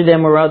to injure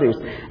them or others.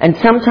 And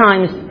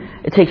sometimes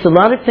it takes a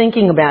lot of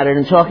thinking about it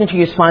and talking to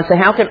your sponsor.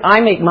 How can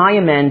I make my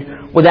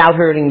amend without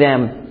hurting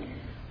them?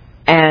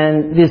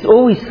 And there's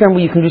always somewhere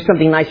you can do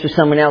something nice for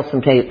someone else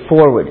and pay it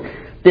forward.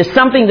 There's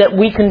something that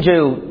we can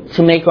do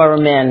to make our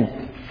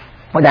amend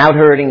without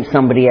hurting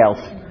somebody else.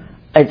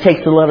 It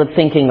takes a lot of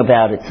thinking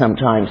about it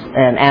sometimes,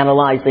 and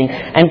analyzing,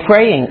 and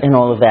praying, and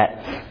all of that.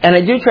 And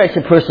I do try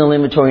to personal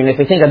inventory, and if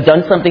I think I've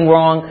done something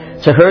wrong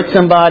to hurt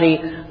somebody,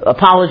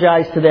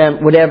 apologize to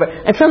them, whatever.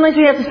 And sometimes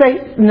we have to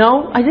say,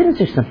 no, I didn't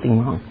do something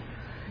wrong.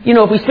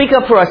 If we speak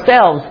up for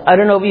ourselves, I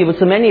don't know if you, but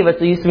so many of us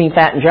are used to being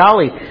fat and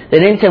jolly, that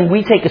anytime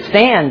we take a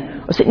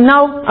stand, or say,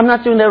 no, I'm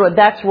not doing that, or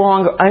that's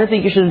wrong, or I don't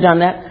think you should have done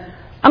that,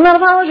 I'm not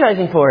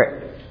apologizing for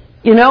it.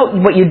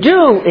 What you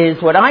do is,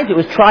 what I do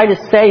is try to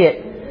say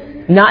it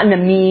not in a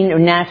mean or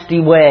nasty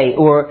way,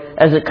 or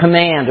as a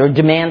command or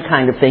demand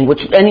kind of thing,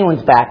 which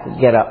anyone's back would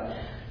get up.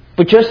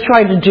 But just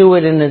try to do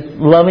it in as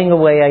loving a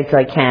way as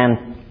I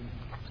can,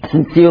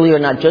 sincerely or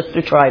not, just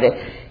to try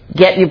to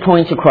get your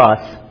points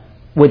across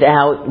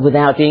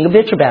without being a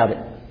bitch about it,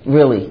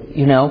 really,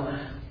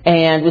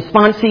 And with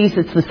sponsees,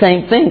 it's the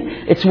same thing.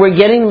 It's we're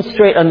getting them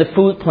straight on the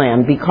food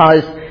plan,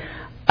 because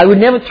I would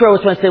never throw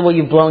it when I say, well,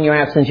 you've blown your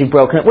absence, you've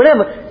broken it,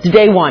 whatever. It's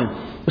day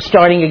one. We're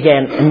starting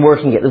again and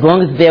working it, as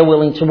long as they're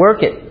willing to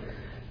work it.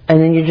 And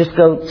then you just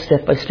go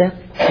step by step,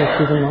 go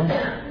through them all,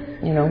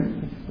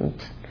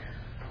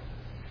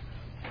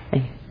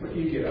 What do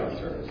you get out of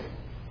service?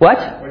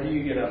 What? What do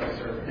you get out of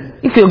service?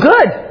 You feel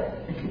good.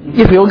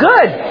 You feel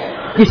good.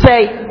 You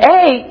say,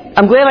 hey,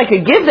 I'm glad I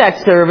could give that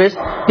service,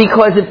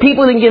 because if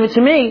people didn't give it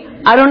to me,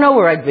 I don't know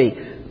where I'd be.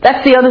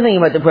 That's the other thing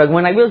about the program.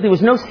 When I realized there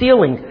was no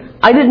ceiling,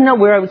 I didn't know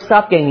where I would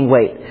stop gaining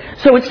weight.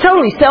 So it's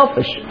totally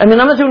selfish. I'm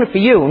not doing it for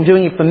you. I'm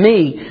doing it for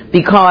me,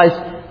 because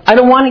I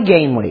don't want to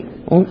gain weight.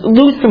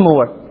 Lose some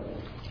more.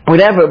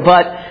 Whatever.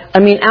 But,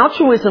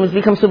 altruism has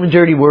become sort of a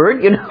dirty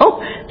word, And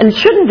it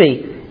shouldn't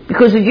be.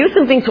 Because you do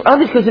something for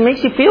others because it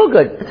makes you feel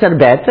good. It's not a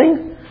bad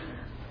thing.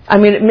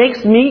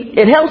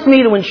 It helps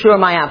me to ensure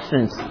my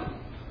abstinence.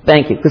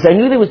 Thank you. Because I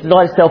knew there was a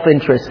lot of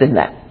self-interest in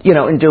that,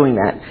 in doing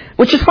that.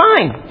 Which is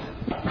fine.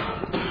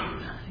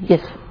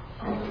 Yes.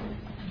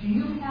 Do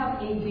you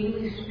have a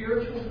daily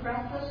spiritual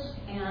practice?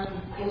 And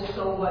if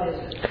so, what is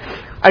it?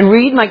 I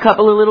read my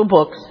couple of little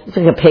books. It's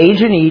like a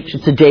page in each.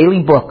 It's a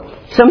daily book.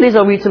 Some days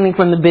I'll read something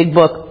from the big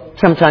book,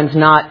 sometimes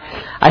not.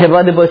 I have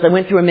other books. I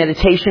went through a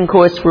meditation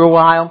course for a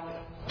while.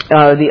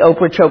 The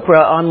Oprah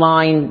Chopra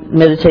online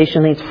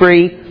meditation. It's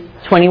free,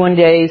 21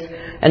 days.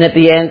 And at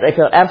the end, I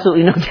felt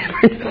absolutely no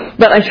different.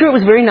 But I'm sure it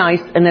was very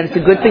nice, and that it's a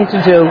good thing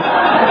to do.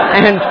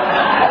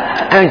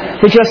 And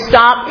to just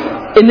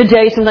stop in the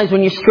day sometimes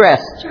when you're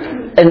stressed.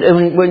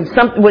 And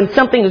when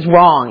something is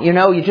wrong,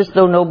 you just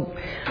don't know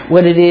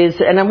what it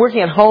is. And I'm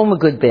working at home a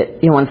good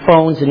bit, on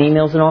phones and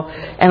emails and all.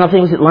 And I'll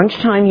think, was it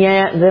lunchtime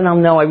yet? And then I'll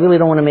know I really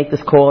don't want to make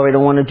this call, or I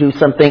don't want to do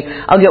something.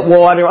 I'll get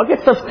water. I'll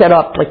get stuff set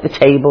up, like the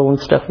table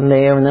and stuff in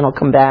there, and then I'll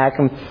come back.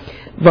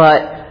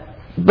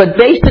 But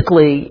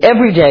basically,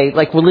 every day,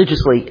 like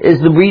religiously, is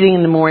the reading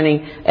in the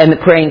morning and the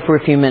praying for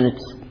a few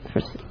minutes.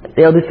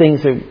 The other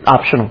things are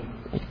optional.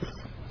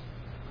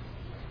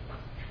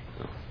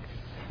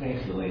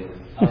 Thanks, Lily.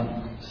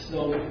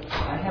 So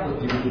I have a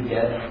busy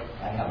head.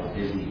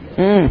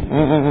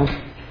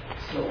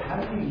 So how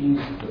do you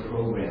use the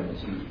program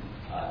to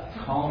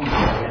calm your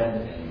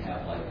head and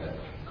have like a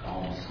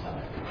calm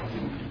stomach? How do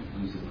you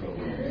use the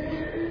program?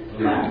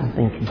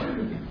 Relax.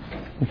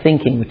 I'm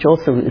thinking, which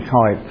also is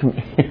hard for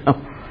me,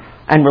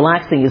 And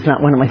relaxing is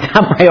not one of my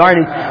top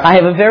priorities. I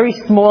have a very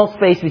small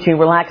space between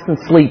relax and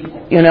sleep,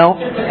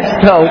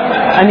 So,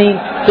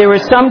 there are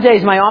some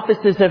days my office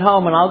is at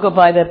home and I'll go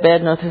by that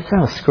bed and I'll just,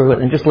 screw it,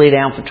 and just lay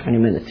down for 20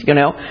 minutes,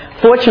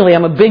 Fortunately,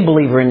 I'm a big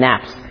believer in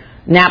naps.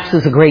 Naps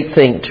is a great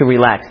thing to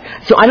relax.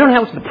 So I don't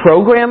know if the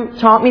program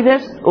taught me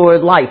this or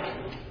life,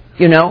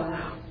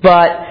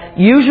 But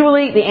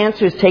usually the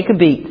answer is take a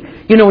beat.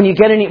 When you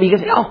get in it, you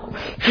go,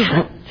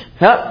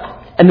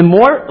 and the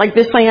more like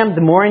this I am,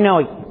 the more I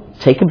know,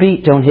 take a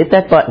beat, don't hit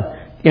that button,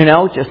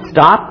 just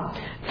stop.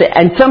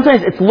 And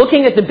sometimes it's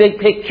looking at the big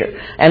picture.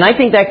 And I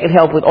think that could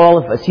help with all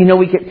of us.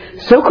 We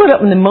get so caught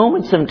up in the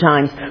moment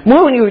sometimes,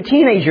 more when you were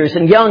teenagers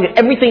and young, and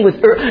everything was,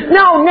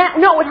 no,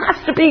 it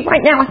has to be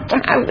right now, I have to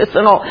have this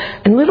and all.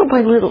 And little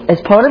by little,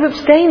 as part of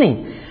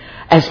abstaining,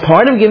 as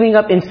part of giving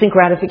up instant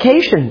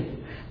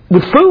gratification,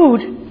 with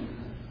food,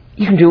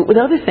 you can do it with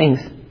other things,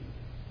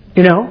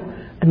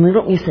 And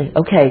little, you say,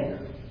 okay,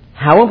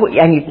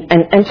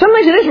 and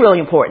sometimes it is really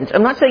important.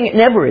 I'm not saying it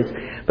never is,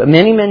 but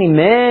many, many,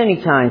 many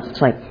times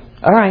it's like,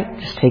 all right,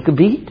 just take a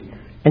beat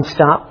and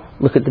stop,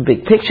 look at the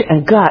big picture,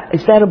 and God,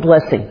 is that a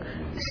blessing?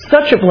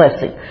 such a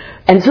blessing.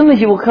 And sometimes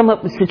you will come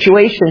up with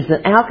situations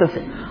that alcohol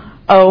says,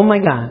 oh my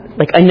God,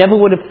 like I never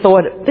would have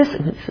thought of this.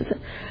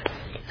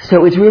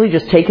 So it's really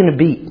just taking a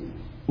beat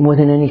more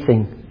than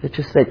anything. It's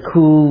just that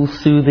cool,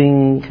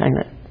 soothing kind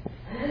of.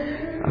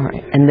 All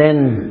right, and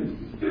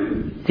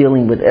then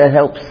dealing with it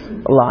helps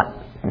a lot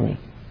for me.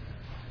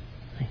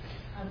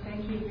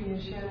 Thank you for your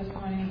share this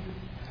morning.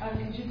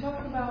 Could you talk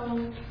about,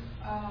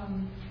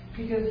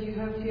 because you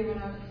have given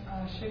up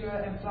sugar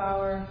and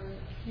flour,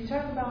 you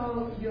talk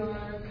about your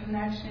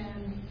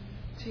connection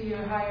to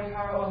your higher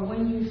power, or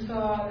when you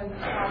saw that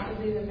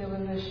possibly that there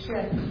was a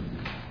shift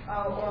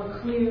or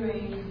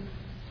clearing,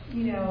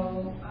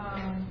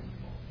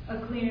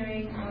 a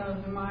clearing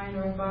of the mind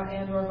or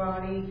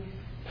body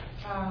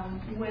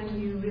when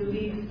you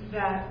release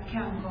that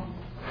chemical?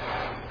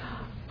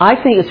 I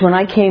think it's when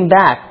I came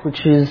back,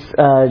 which is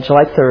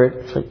July 3rd,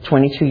 it's like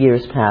 22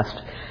 years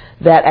past,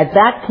 that at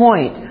that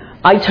point,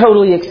 I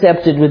totally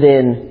accepted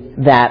within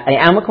that I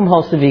am a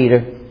compulsive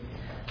eater,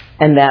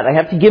 and that I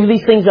have to give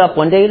these things up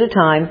one day at a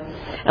time.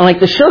 And like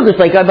the sugars,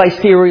 like I buy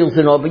cereals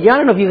and all, but I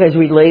don't know if you guys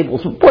read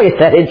labels. Boy, it's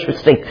that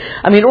interesting.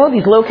 I mean, all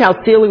these low-cal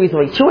cereals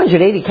are like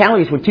 280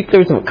 calories with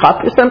 2/3 of a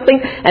cup or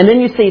something, and then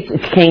you see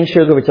it's cane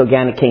sugar, it's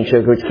organic cane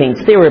sugar, it's cane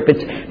syrup,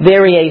 it's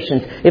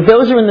variations. If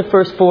those are in the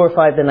first 4 or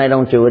 5, then I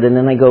don't do it, and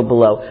then I go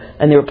below.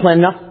 And there are plenty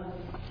enough.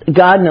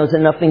 God knows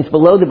enough things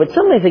below there, but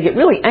sometimes I get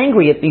really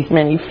angry at these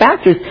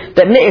manufacturers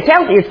that it's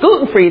healthy, it's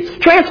gluten-free, it's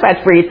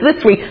trans-fat-free, it's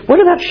this free. What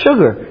about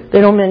sugar? They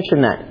don't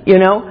mention that,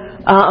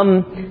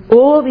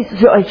 all these,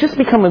 so I just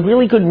become a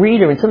really good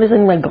reader, and sometimes I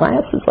need my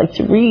glasses like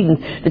to read,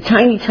 and the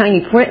tiny, tiny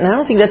print, and I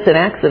don't think that's an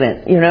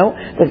accident,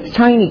 that's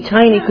tiny,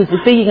 because the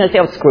thing you're going to say,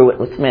 oh, screw it,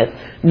 let's miss.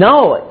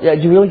 No,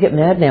 you really get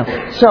mad now.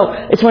 So,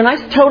 it's when I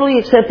totally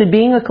accepted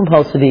being a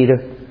compulsive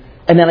eater,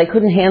 and that I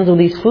couldn't handle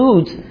these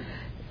foods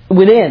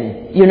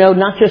within,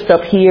 not just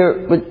up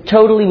here, but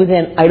totally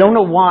within. I don't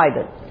know why,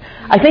 but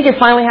I think it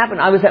finally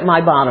happened. I was at my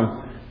bottom,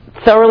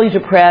 thoroughly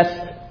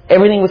depressed.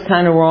 Everything was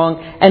kind of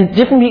wrong. And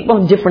different people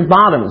have different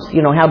bottoms.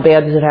 How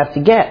bad does it have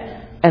to get?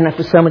 And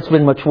for some it's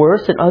been much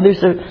worse, and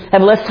others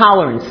have less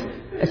tolerance.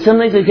 And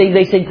sometimes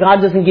they say God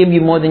doesn't give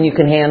you more than you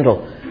can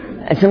handle.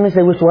 And sometimes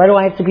they wish, why do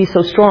I have to be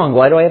so strong?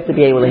 Why do I have to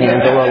be able to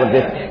handle all of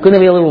this? Couldn't I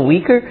be a little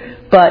weaker?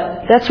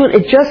 But that's what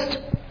it just,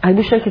 I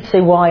wish I could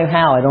say why or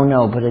how, I don't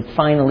know. But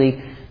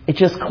it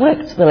just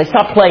clicked that I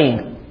stopped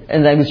playing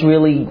and I was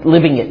really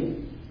living it,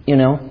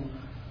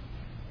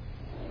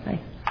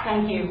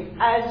 Thank you.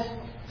 As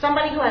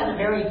somebody who has a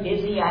very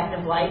busy,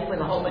 active life with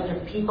a whole bunch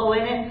of people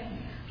in it,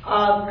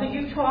 could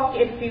you talk,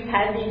 if you've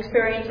had the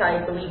experience,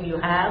 I believe you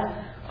have,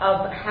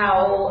 of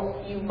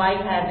how you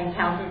might have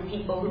encountered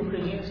people who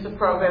could use the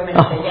program, and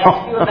if they'd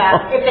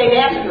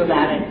asked you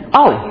about it,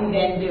 what you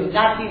then do?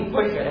 Not do you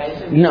push it, I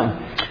assume. No.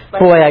 But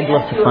Boy, I'd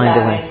love to find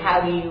a way.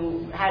 How do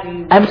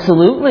you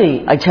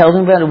Absolutely. I tell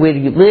them about it. Where do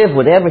you live?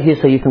 Whatever. Here's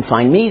how you can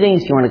find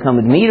meetings. You want to come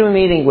with me to a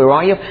meeting? Where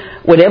are you?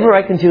 Whatever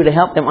I can do to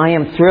help them, I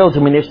am thrilled.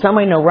 I mean, there's some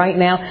I know right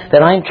now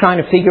that I'm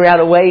trying to figure out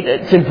a way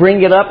to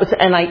bring it up,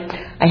 and I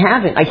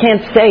haven't. I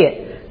can't say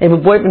it. I have a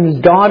boyfriend whose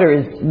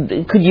daughter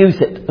could use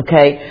it,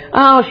 okay?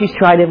 Oh, she's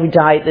tried every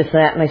diet, this and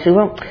that. And I said,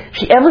 well, if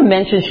she ever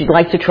mentions she'd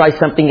like to try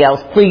something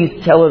else,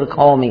 please tell her to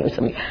call me or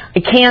something. I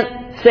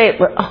can't say it,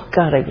 but, oh,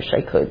 God, I wish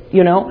I could,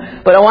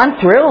 But, I'm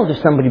thrilled if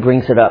somebody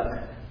brings it up.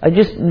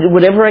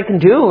 Whatever I can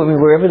do,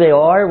 wherever they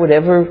are,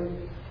 whatever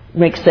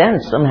makes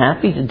sense, I'm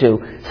happy to do.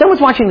 Someone's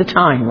watching the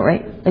time,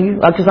 right?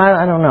 Because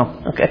I don't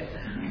know. Okay.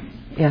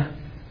 Yeah.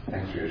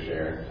 Thanks for your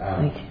share.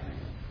 Thank you.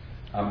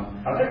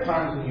 Are there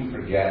times when you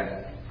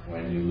forget,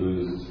 when you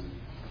lose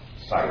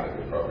sight of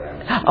your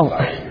program, sight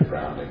of your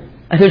grounding?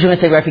 I thought you were going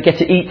to say where I forget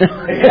to eat.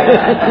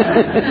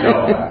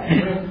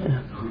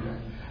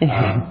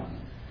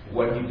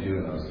 What do you do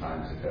in those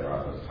times, if there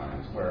are those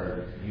times,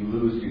 where you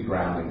lose your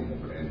grounding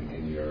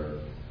in your...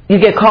 You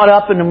get caught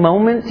up in the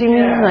moments, you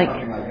mean? Something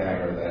like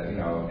that, or that, and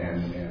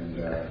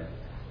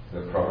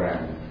the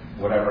program,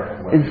 whatever,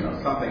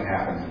 something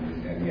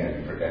happens, and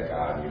you forget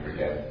God, you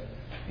forget,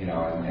 and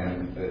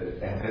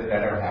that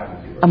ever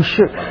happened to you?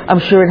 I'm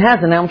sure it has,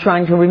 and now I'm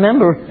trying to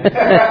remember.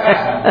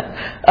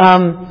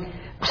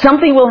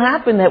 Something will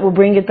happen that will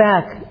bring it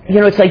back.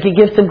 It's like a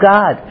gift of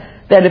God,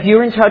 that if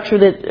you're in touch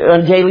with it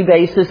on a daily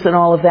basis and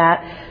all of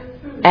that,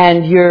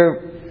 and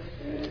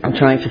I'm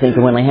trying to think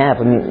of when I have.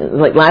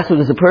 Like last week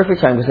was a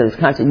perfect time because I was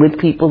constantly with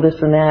people, this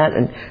and that,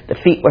 and the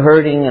feet were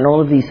hurting and all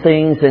of these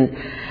things.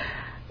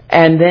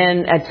 And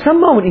then at some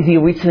moment, either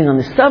you're reaching on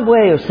the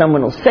subway or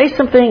someone will say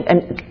something,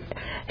 and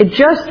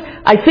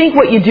I think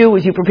what you do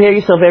is you prepare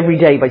yourself every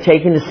day by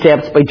taking the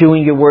steps, by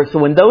doing your work. So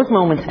when those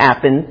moments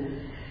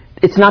happen,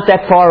 it's not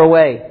that far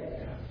away.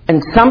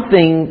 And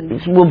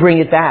something will bring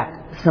it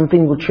back.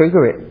 Something will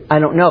trigger it. I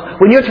don't know.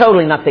 When you're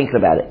totally not thinking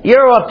about it.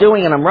 You're off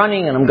doing it, I'm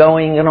running and I'm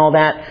going and all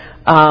that.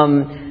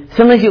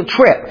 Sometimes you'll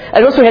trip.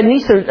 I also had knee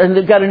surgery,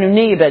 and got a new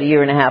knee about 1.5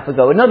 years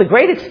ago. Another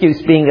great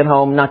excuse being at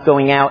home, not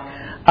going out,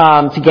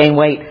 to gain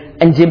weight.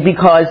 And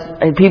because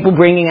people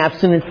bringing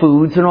abstinent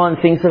foods and all, and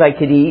things that I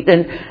could eat.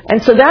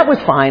 And so that was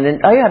fine.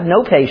 And I have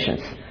no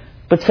patience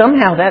But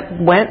somehow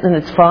that went, and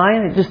it's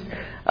fine. It just,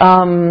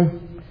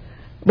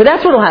 but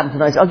that's what'll happen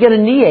sometimes. I'll get a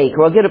knee ache,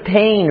 or I'll get a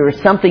pain, or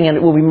something, and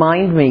it will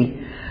remind me.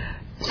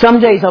 Some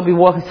days I'll be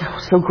walking,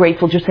 so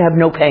grateful just to have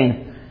no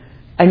pain.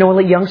 I know all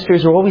the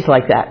youngsters are always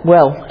like that.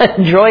 Well,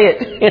 enjoy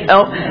it, you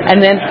know.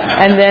 And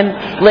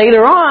then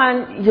later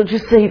on, you'll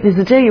just say, there's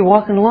a day you're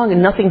walking along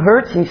and nothing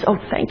hurts, and you say, oh,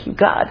 thank you,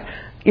 God.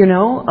 You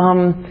know.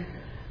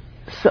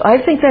 So I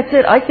think that's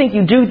it. I think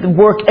you do the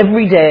work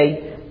every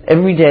day,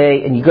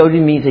 and you go to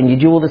meetings and you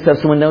do all this stuff.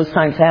 So when those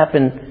times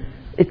happen,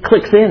 it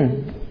clicks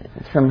in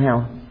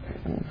somehow.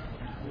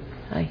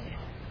 How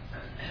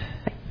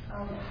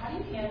do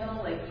you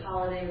handle like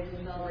holidays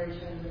and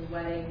celebrations and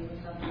weddings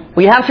and stuff like that?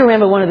 We have to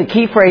remember one of the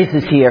key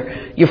phrases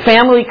here. Your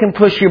family can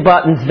push your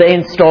buttons, they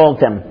installed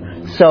them.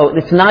 So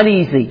it's not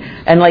easy.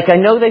 And like I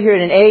know that here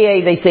in AA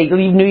they say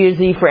leave New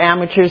Year's Eve for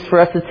amateurs. For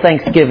us it's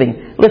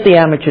Thanksgiving. Let the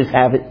amateurs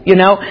have it, you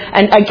know?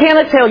 And I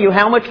cannot tell you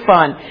how much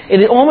fun.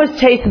 It almost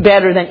tastes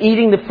better than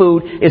eating the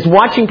food is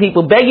watching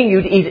people begging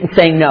you to eat it and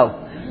saying no.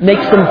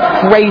 Makes them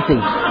crazy.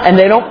 And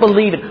they don't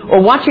believe it.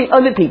 Or watching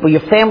other people,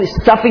 your family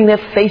stuffing their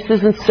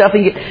faces and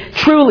stuffing it.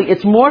 Truly,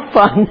 it's more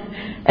fun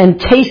and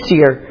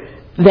tastier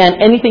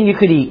than anything you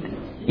could eat.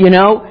 You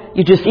know?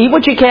 You just eat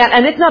what you can,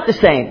 and it's not the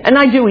same. And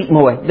I do eat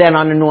more than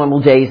on the normal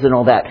days and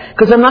all that.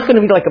 Because I'm not going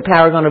to be like a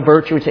paragon of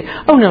virtue and say,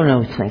 oh,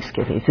 no, it's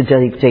Thanksgiving. It's a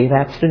day of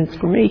abstinence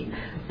for me.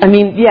 I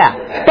mean,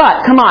 yeah.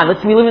 But, come on,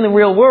 we live in the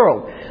real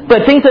world.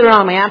 But things that are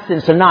on my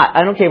abstinence are not.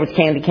 I don't care if it's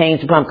candy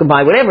canes or pumpkin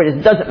pie, whatever it is.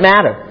 It doesn't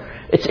matter.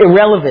 It's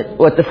irrelevant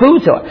what the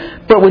foods are.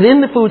 But within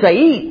the foods I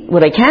eat,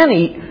 what I can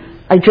eat,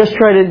 I just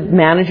try to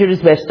manage it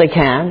as best I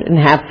can and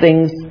have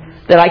things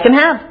that I can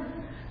have.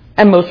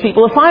 And most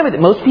people are fine with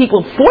it. Most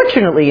people,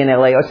 fortunately, in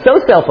LA are so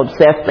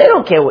self-obsessed, they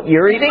don't care what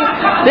you're eating.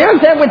 They're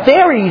upset what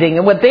they're eating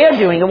and what they're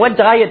doing and what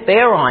diet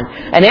they're on.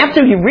 And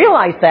after you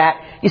realize that,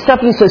 you're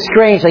something so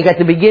strange. Like at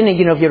the beginning,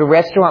 you know, if you're at a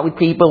restaurant with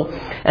people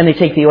and they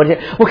take the order,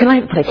 well,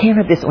 but I can't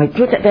have this. And I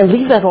put that, then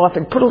leave that off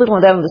and put a little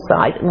of that on the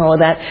side and all of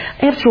that.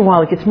 After a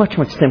while, it gets much,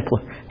 much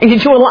simpler. And you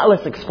do a lot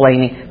less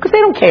explaining because they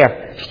don't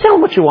care. Just tell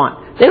them what you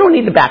want. They don't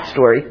need the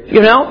backstory,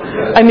 you know?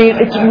 I mean,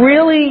 it's a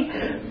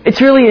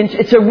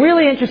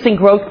really interesting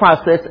growth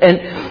process.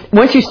 And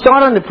once you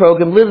start on the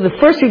program, the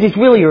first few days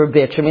really are a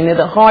bitch. I mean, they're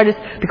the hardest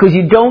because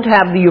you don't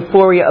have the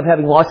euphoria of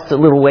having lost a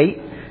little weight,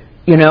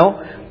 you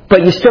know?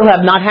 But you still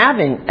have not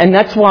having. And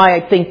that's why I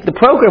think the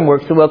program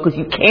works so well, because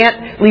you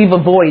can't leave a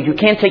void. You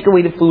can't take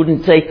away the food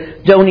and say,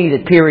 don't eat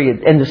it,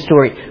 period, end of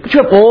story. But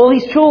you have all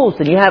these tools,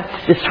 and you have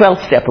this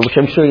 12-stepper, which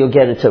I'm sure you'll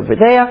get. It's over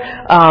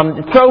there.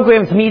 The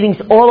programs, meetings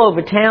all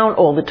over town,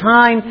 all the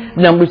time,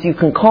 numbers you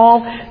can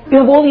call. You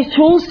have all these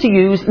tools to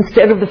use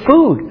instead of the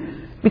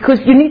food, because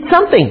you need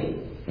something.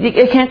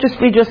 It can't just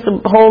be just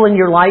a hole in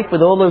your life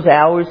with all those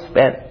hours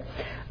spent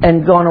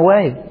and gone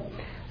away.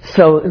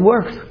 So it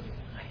works.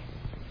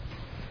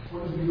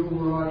 What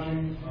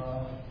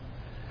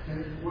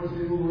is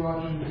the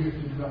overarching gift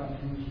you've gotten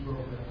from this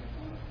program?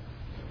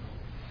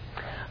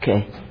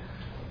 Okay.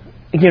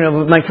 You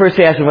know, my first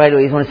reaction right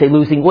away is when I say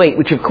losing weight,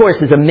 which of course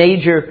is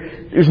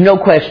there's no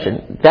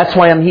question. That's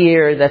why I'm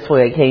here, that's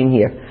why I came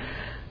here.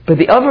 But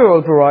the other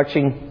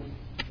overarching,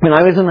 when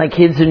I was with my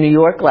kids in New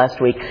York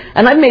last week,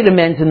 and I've made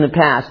amends in the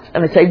past,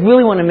 and I said, I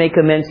really want to make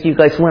amends to you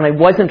guys when I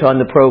wasn't on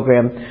the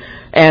program.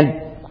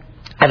 And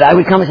I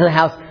would come into the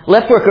house,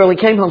 left work early,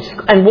 came home,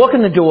 and walk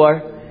in the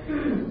door,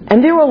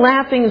 and they were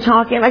laughing and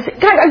talking, and I said,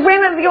 guys, I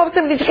ran out of the office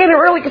to get here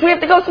early because we have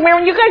to go somewhere,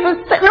 and you guys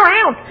are sitting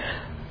around.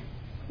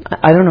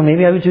 I don't know,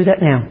 maybe I would do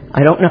that now.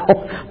 I don't know.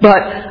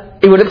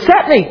 But it would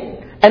upset me.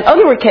 And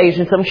other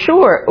occasions, I'm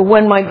sure,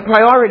 when my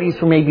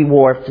priorities were maybe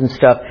warped and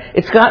stuff,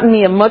 it's gotten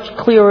me a much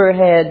clearer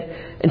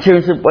head in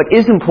terms of what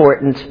is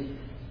important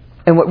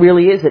and what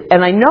really isn't.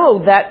 And I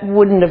know that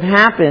wouldn't have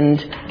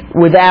happened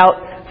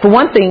without, for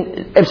one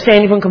thing,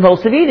 abstaining from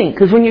compulsive eating.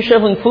 Because when you're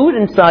shoveling food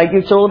inside you,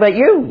 it's all about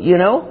you, you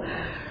know?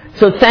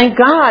 So thank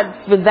God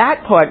for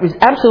that part. It was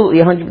absolutely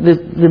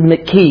the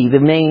key, the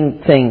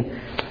main thing.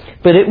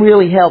 But it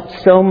really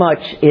helped so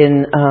much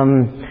in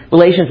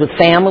relations with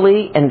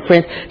family and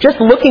friends. Just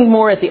looking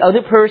more at the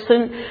other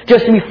person,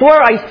 just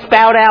before I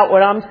spout out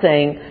what I'm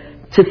saying,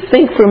 to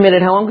think for a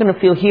minute how I'm going to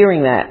feel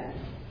hearing that,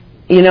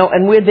 you know,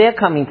 and where they're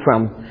coming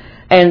from.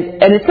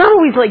 And it's not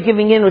always like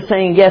giving in or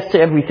saying yes to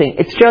everything.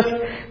 It's just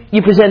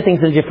you present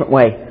things in a different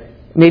way.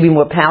 Maybe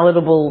more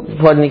palatable,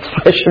 pardon the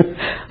expression.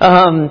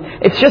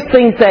 It's just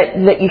things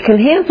that you can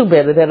handle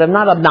better, that are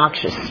not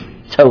obnoxious,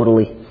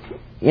 totally,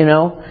 you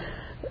know.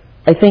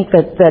 I think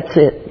that's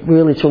it,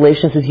 really. It's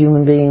relations with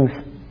human beings.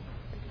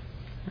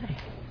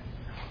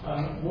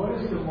 What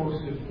is the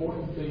most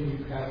important thing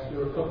you have?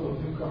 There are a couple of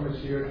newcomers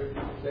here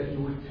that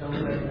you would tell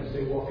them as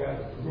they walk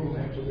out of the room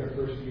after their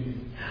first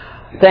meeting.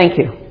 Thank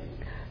you.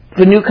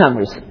 The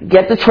newcomers,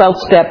 get the 12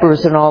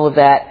 steppers and all of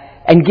that,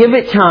 and give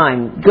it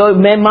time.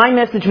 My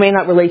message may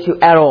not relate to you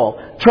at all.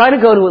 Try to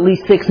go to at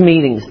least 6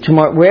 meetings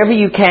tomorrow, wherever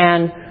you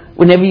can,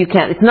 whenever you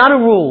can. It's not a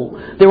rule.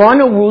 There are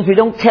no rules. We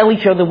don't tell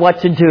each other what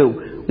to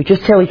do. We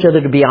just tell each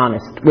other to be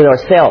honest with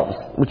ourselves.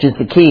 which is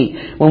the key.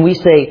 When we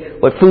say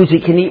what foods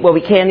we can eat, what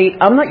we can't eat,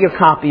 I'm not your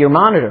copy or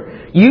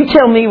monitor. You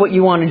tell me what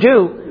you want to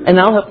do, and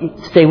I'll help you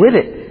stay with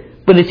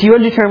it. But it's your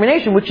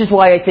determination, which is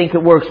why I think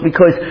it works,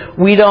 because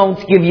we don't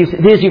give you,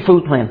 here's your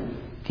food plan.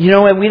 You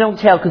know, and we don't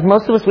tell, because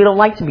most of us, we don't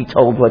like to be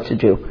told what to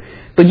do.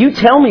 But you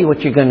tell me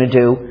what you're going to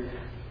do,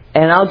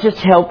 and I'll just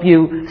help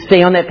you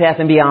stay on that path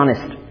and be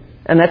honest.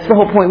 And that's the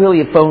whole point, really,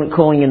 of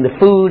calling in the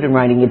food and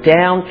writing it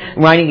down.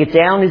 And writing it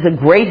down is a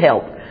great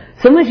help.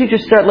 Sometimes you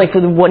just start, like,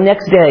 for the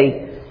next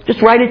day,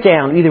 just write it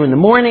down, either in the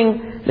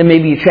morning, then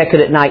maybe you check it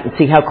at night and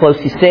see how close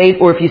you stayed,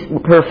 or if you're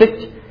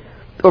perfect,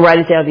 or write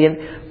it down at the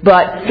end.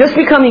 But just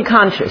becoming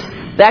conscious,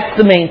 that's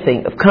the main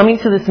thing, of coming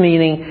to this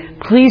meeting.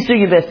 Please do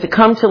your best to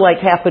come to like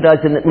half a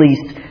dozen at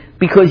least,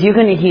 because you're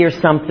going to hear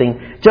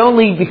something. Don't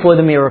leave before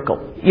the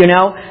miracle, you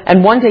know?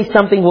 And one day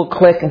something will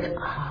click and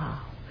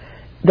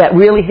that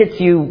really hits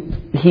you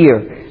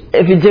here.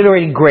 If you did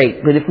already,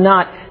 great. But if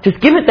not, just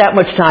give it that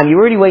much time. You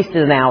already wasted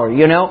an hour,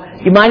 you know?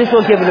 You might as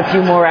well give it a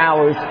few more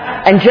hours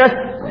and just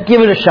give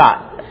it a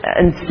shot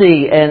and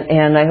see.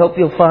 And I hope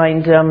you'll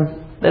find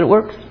that it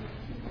works.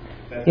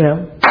 You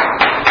know?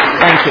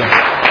 Thank you.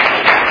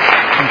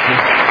 Thank you.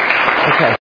 Okay.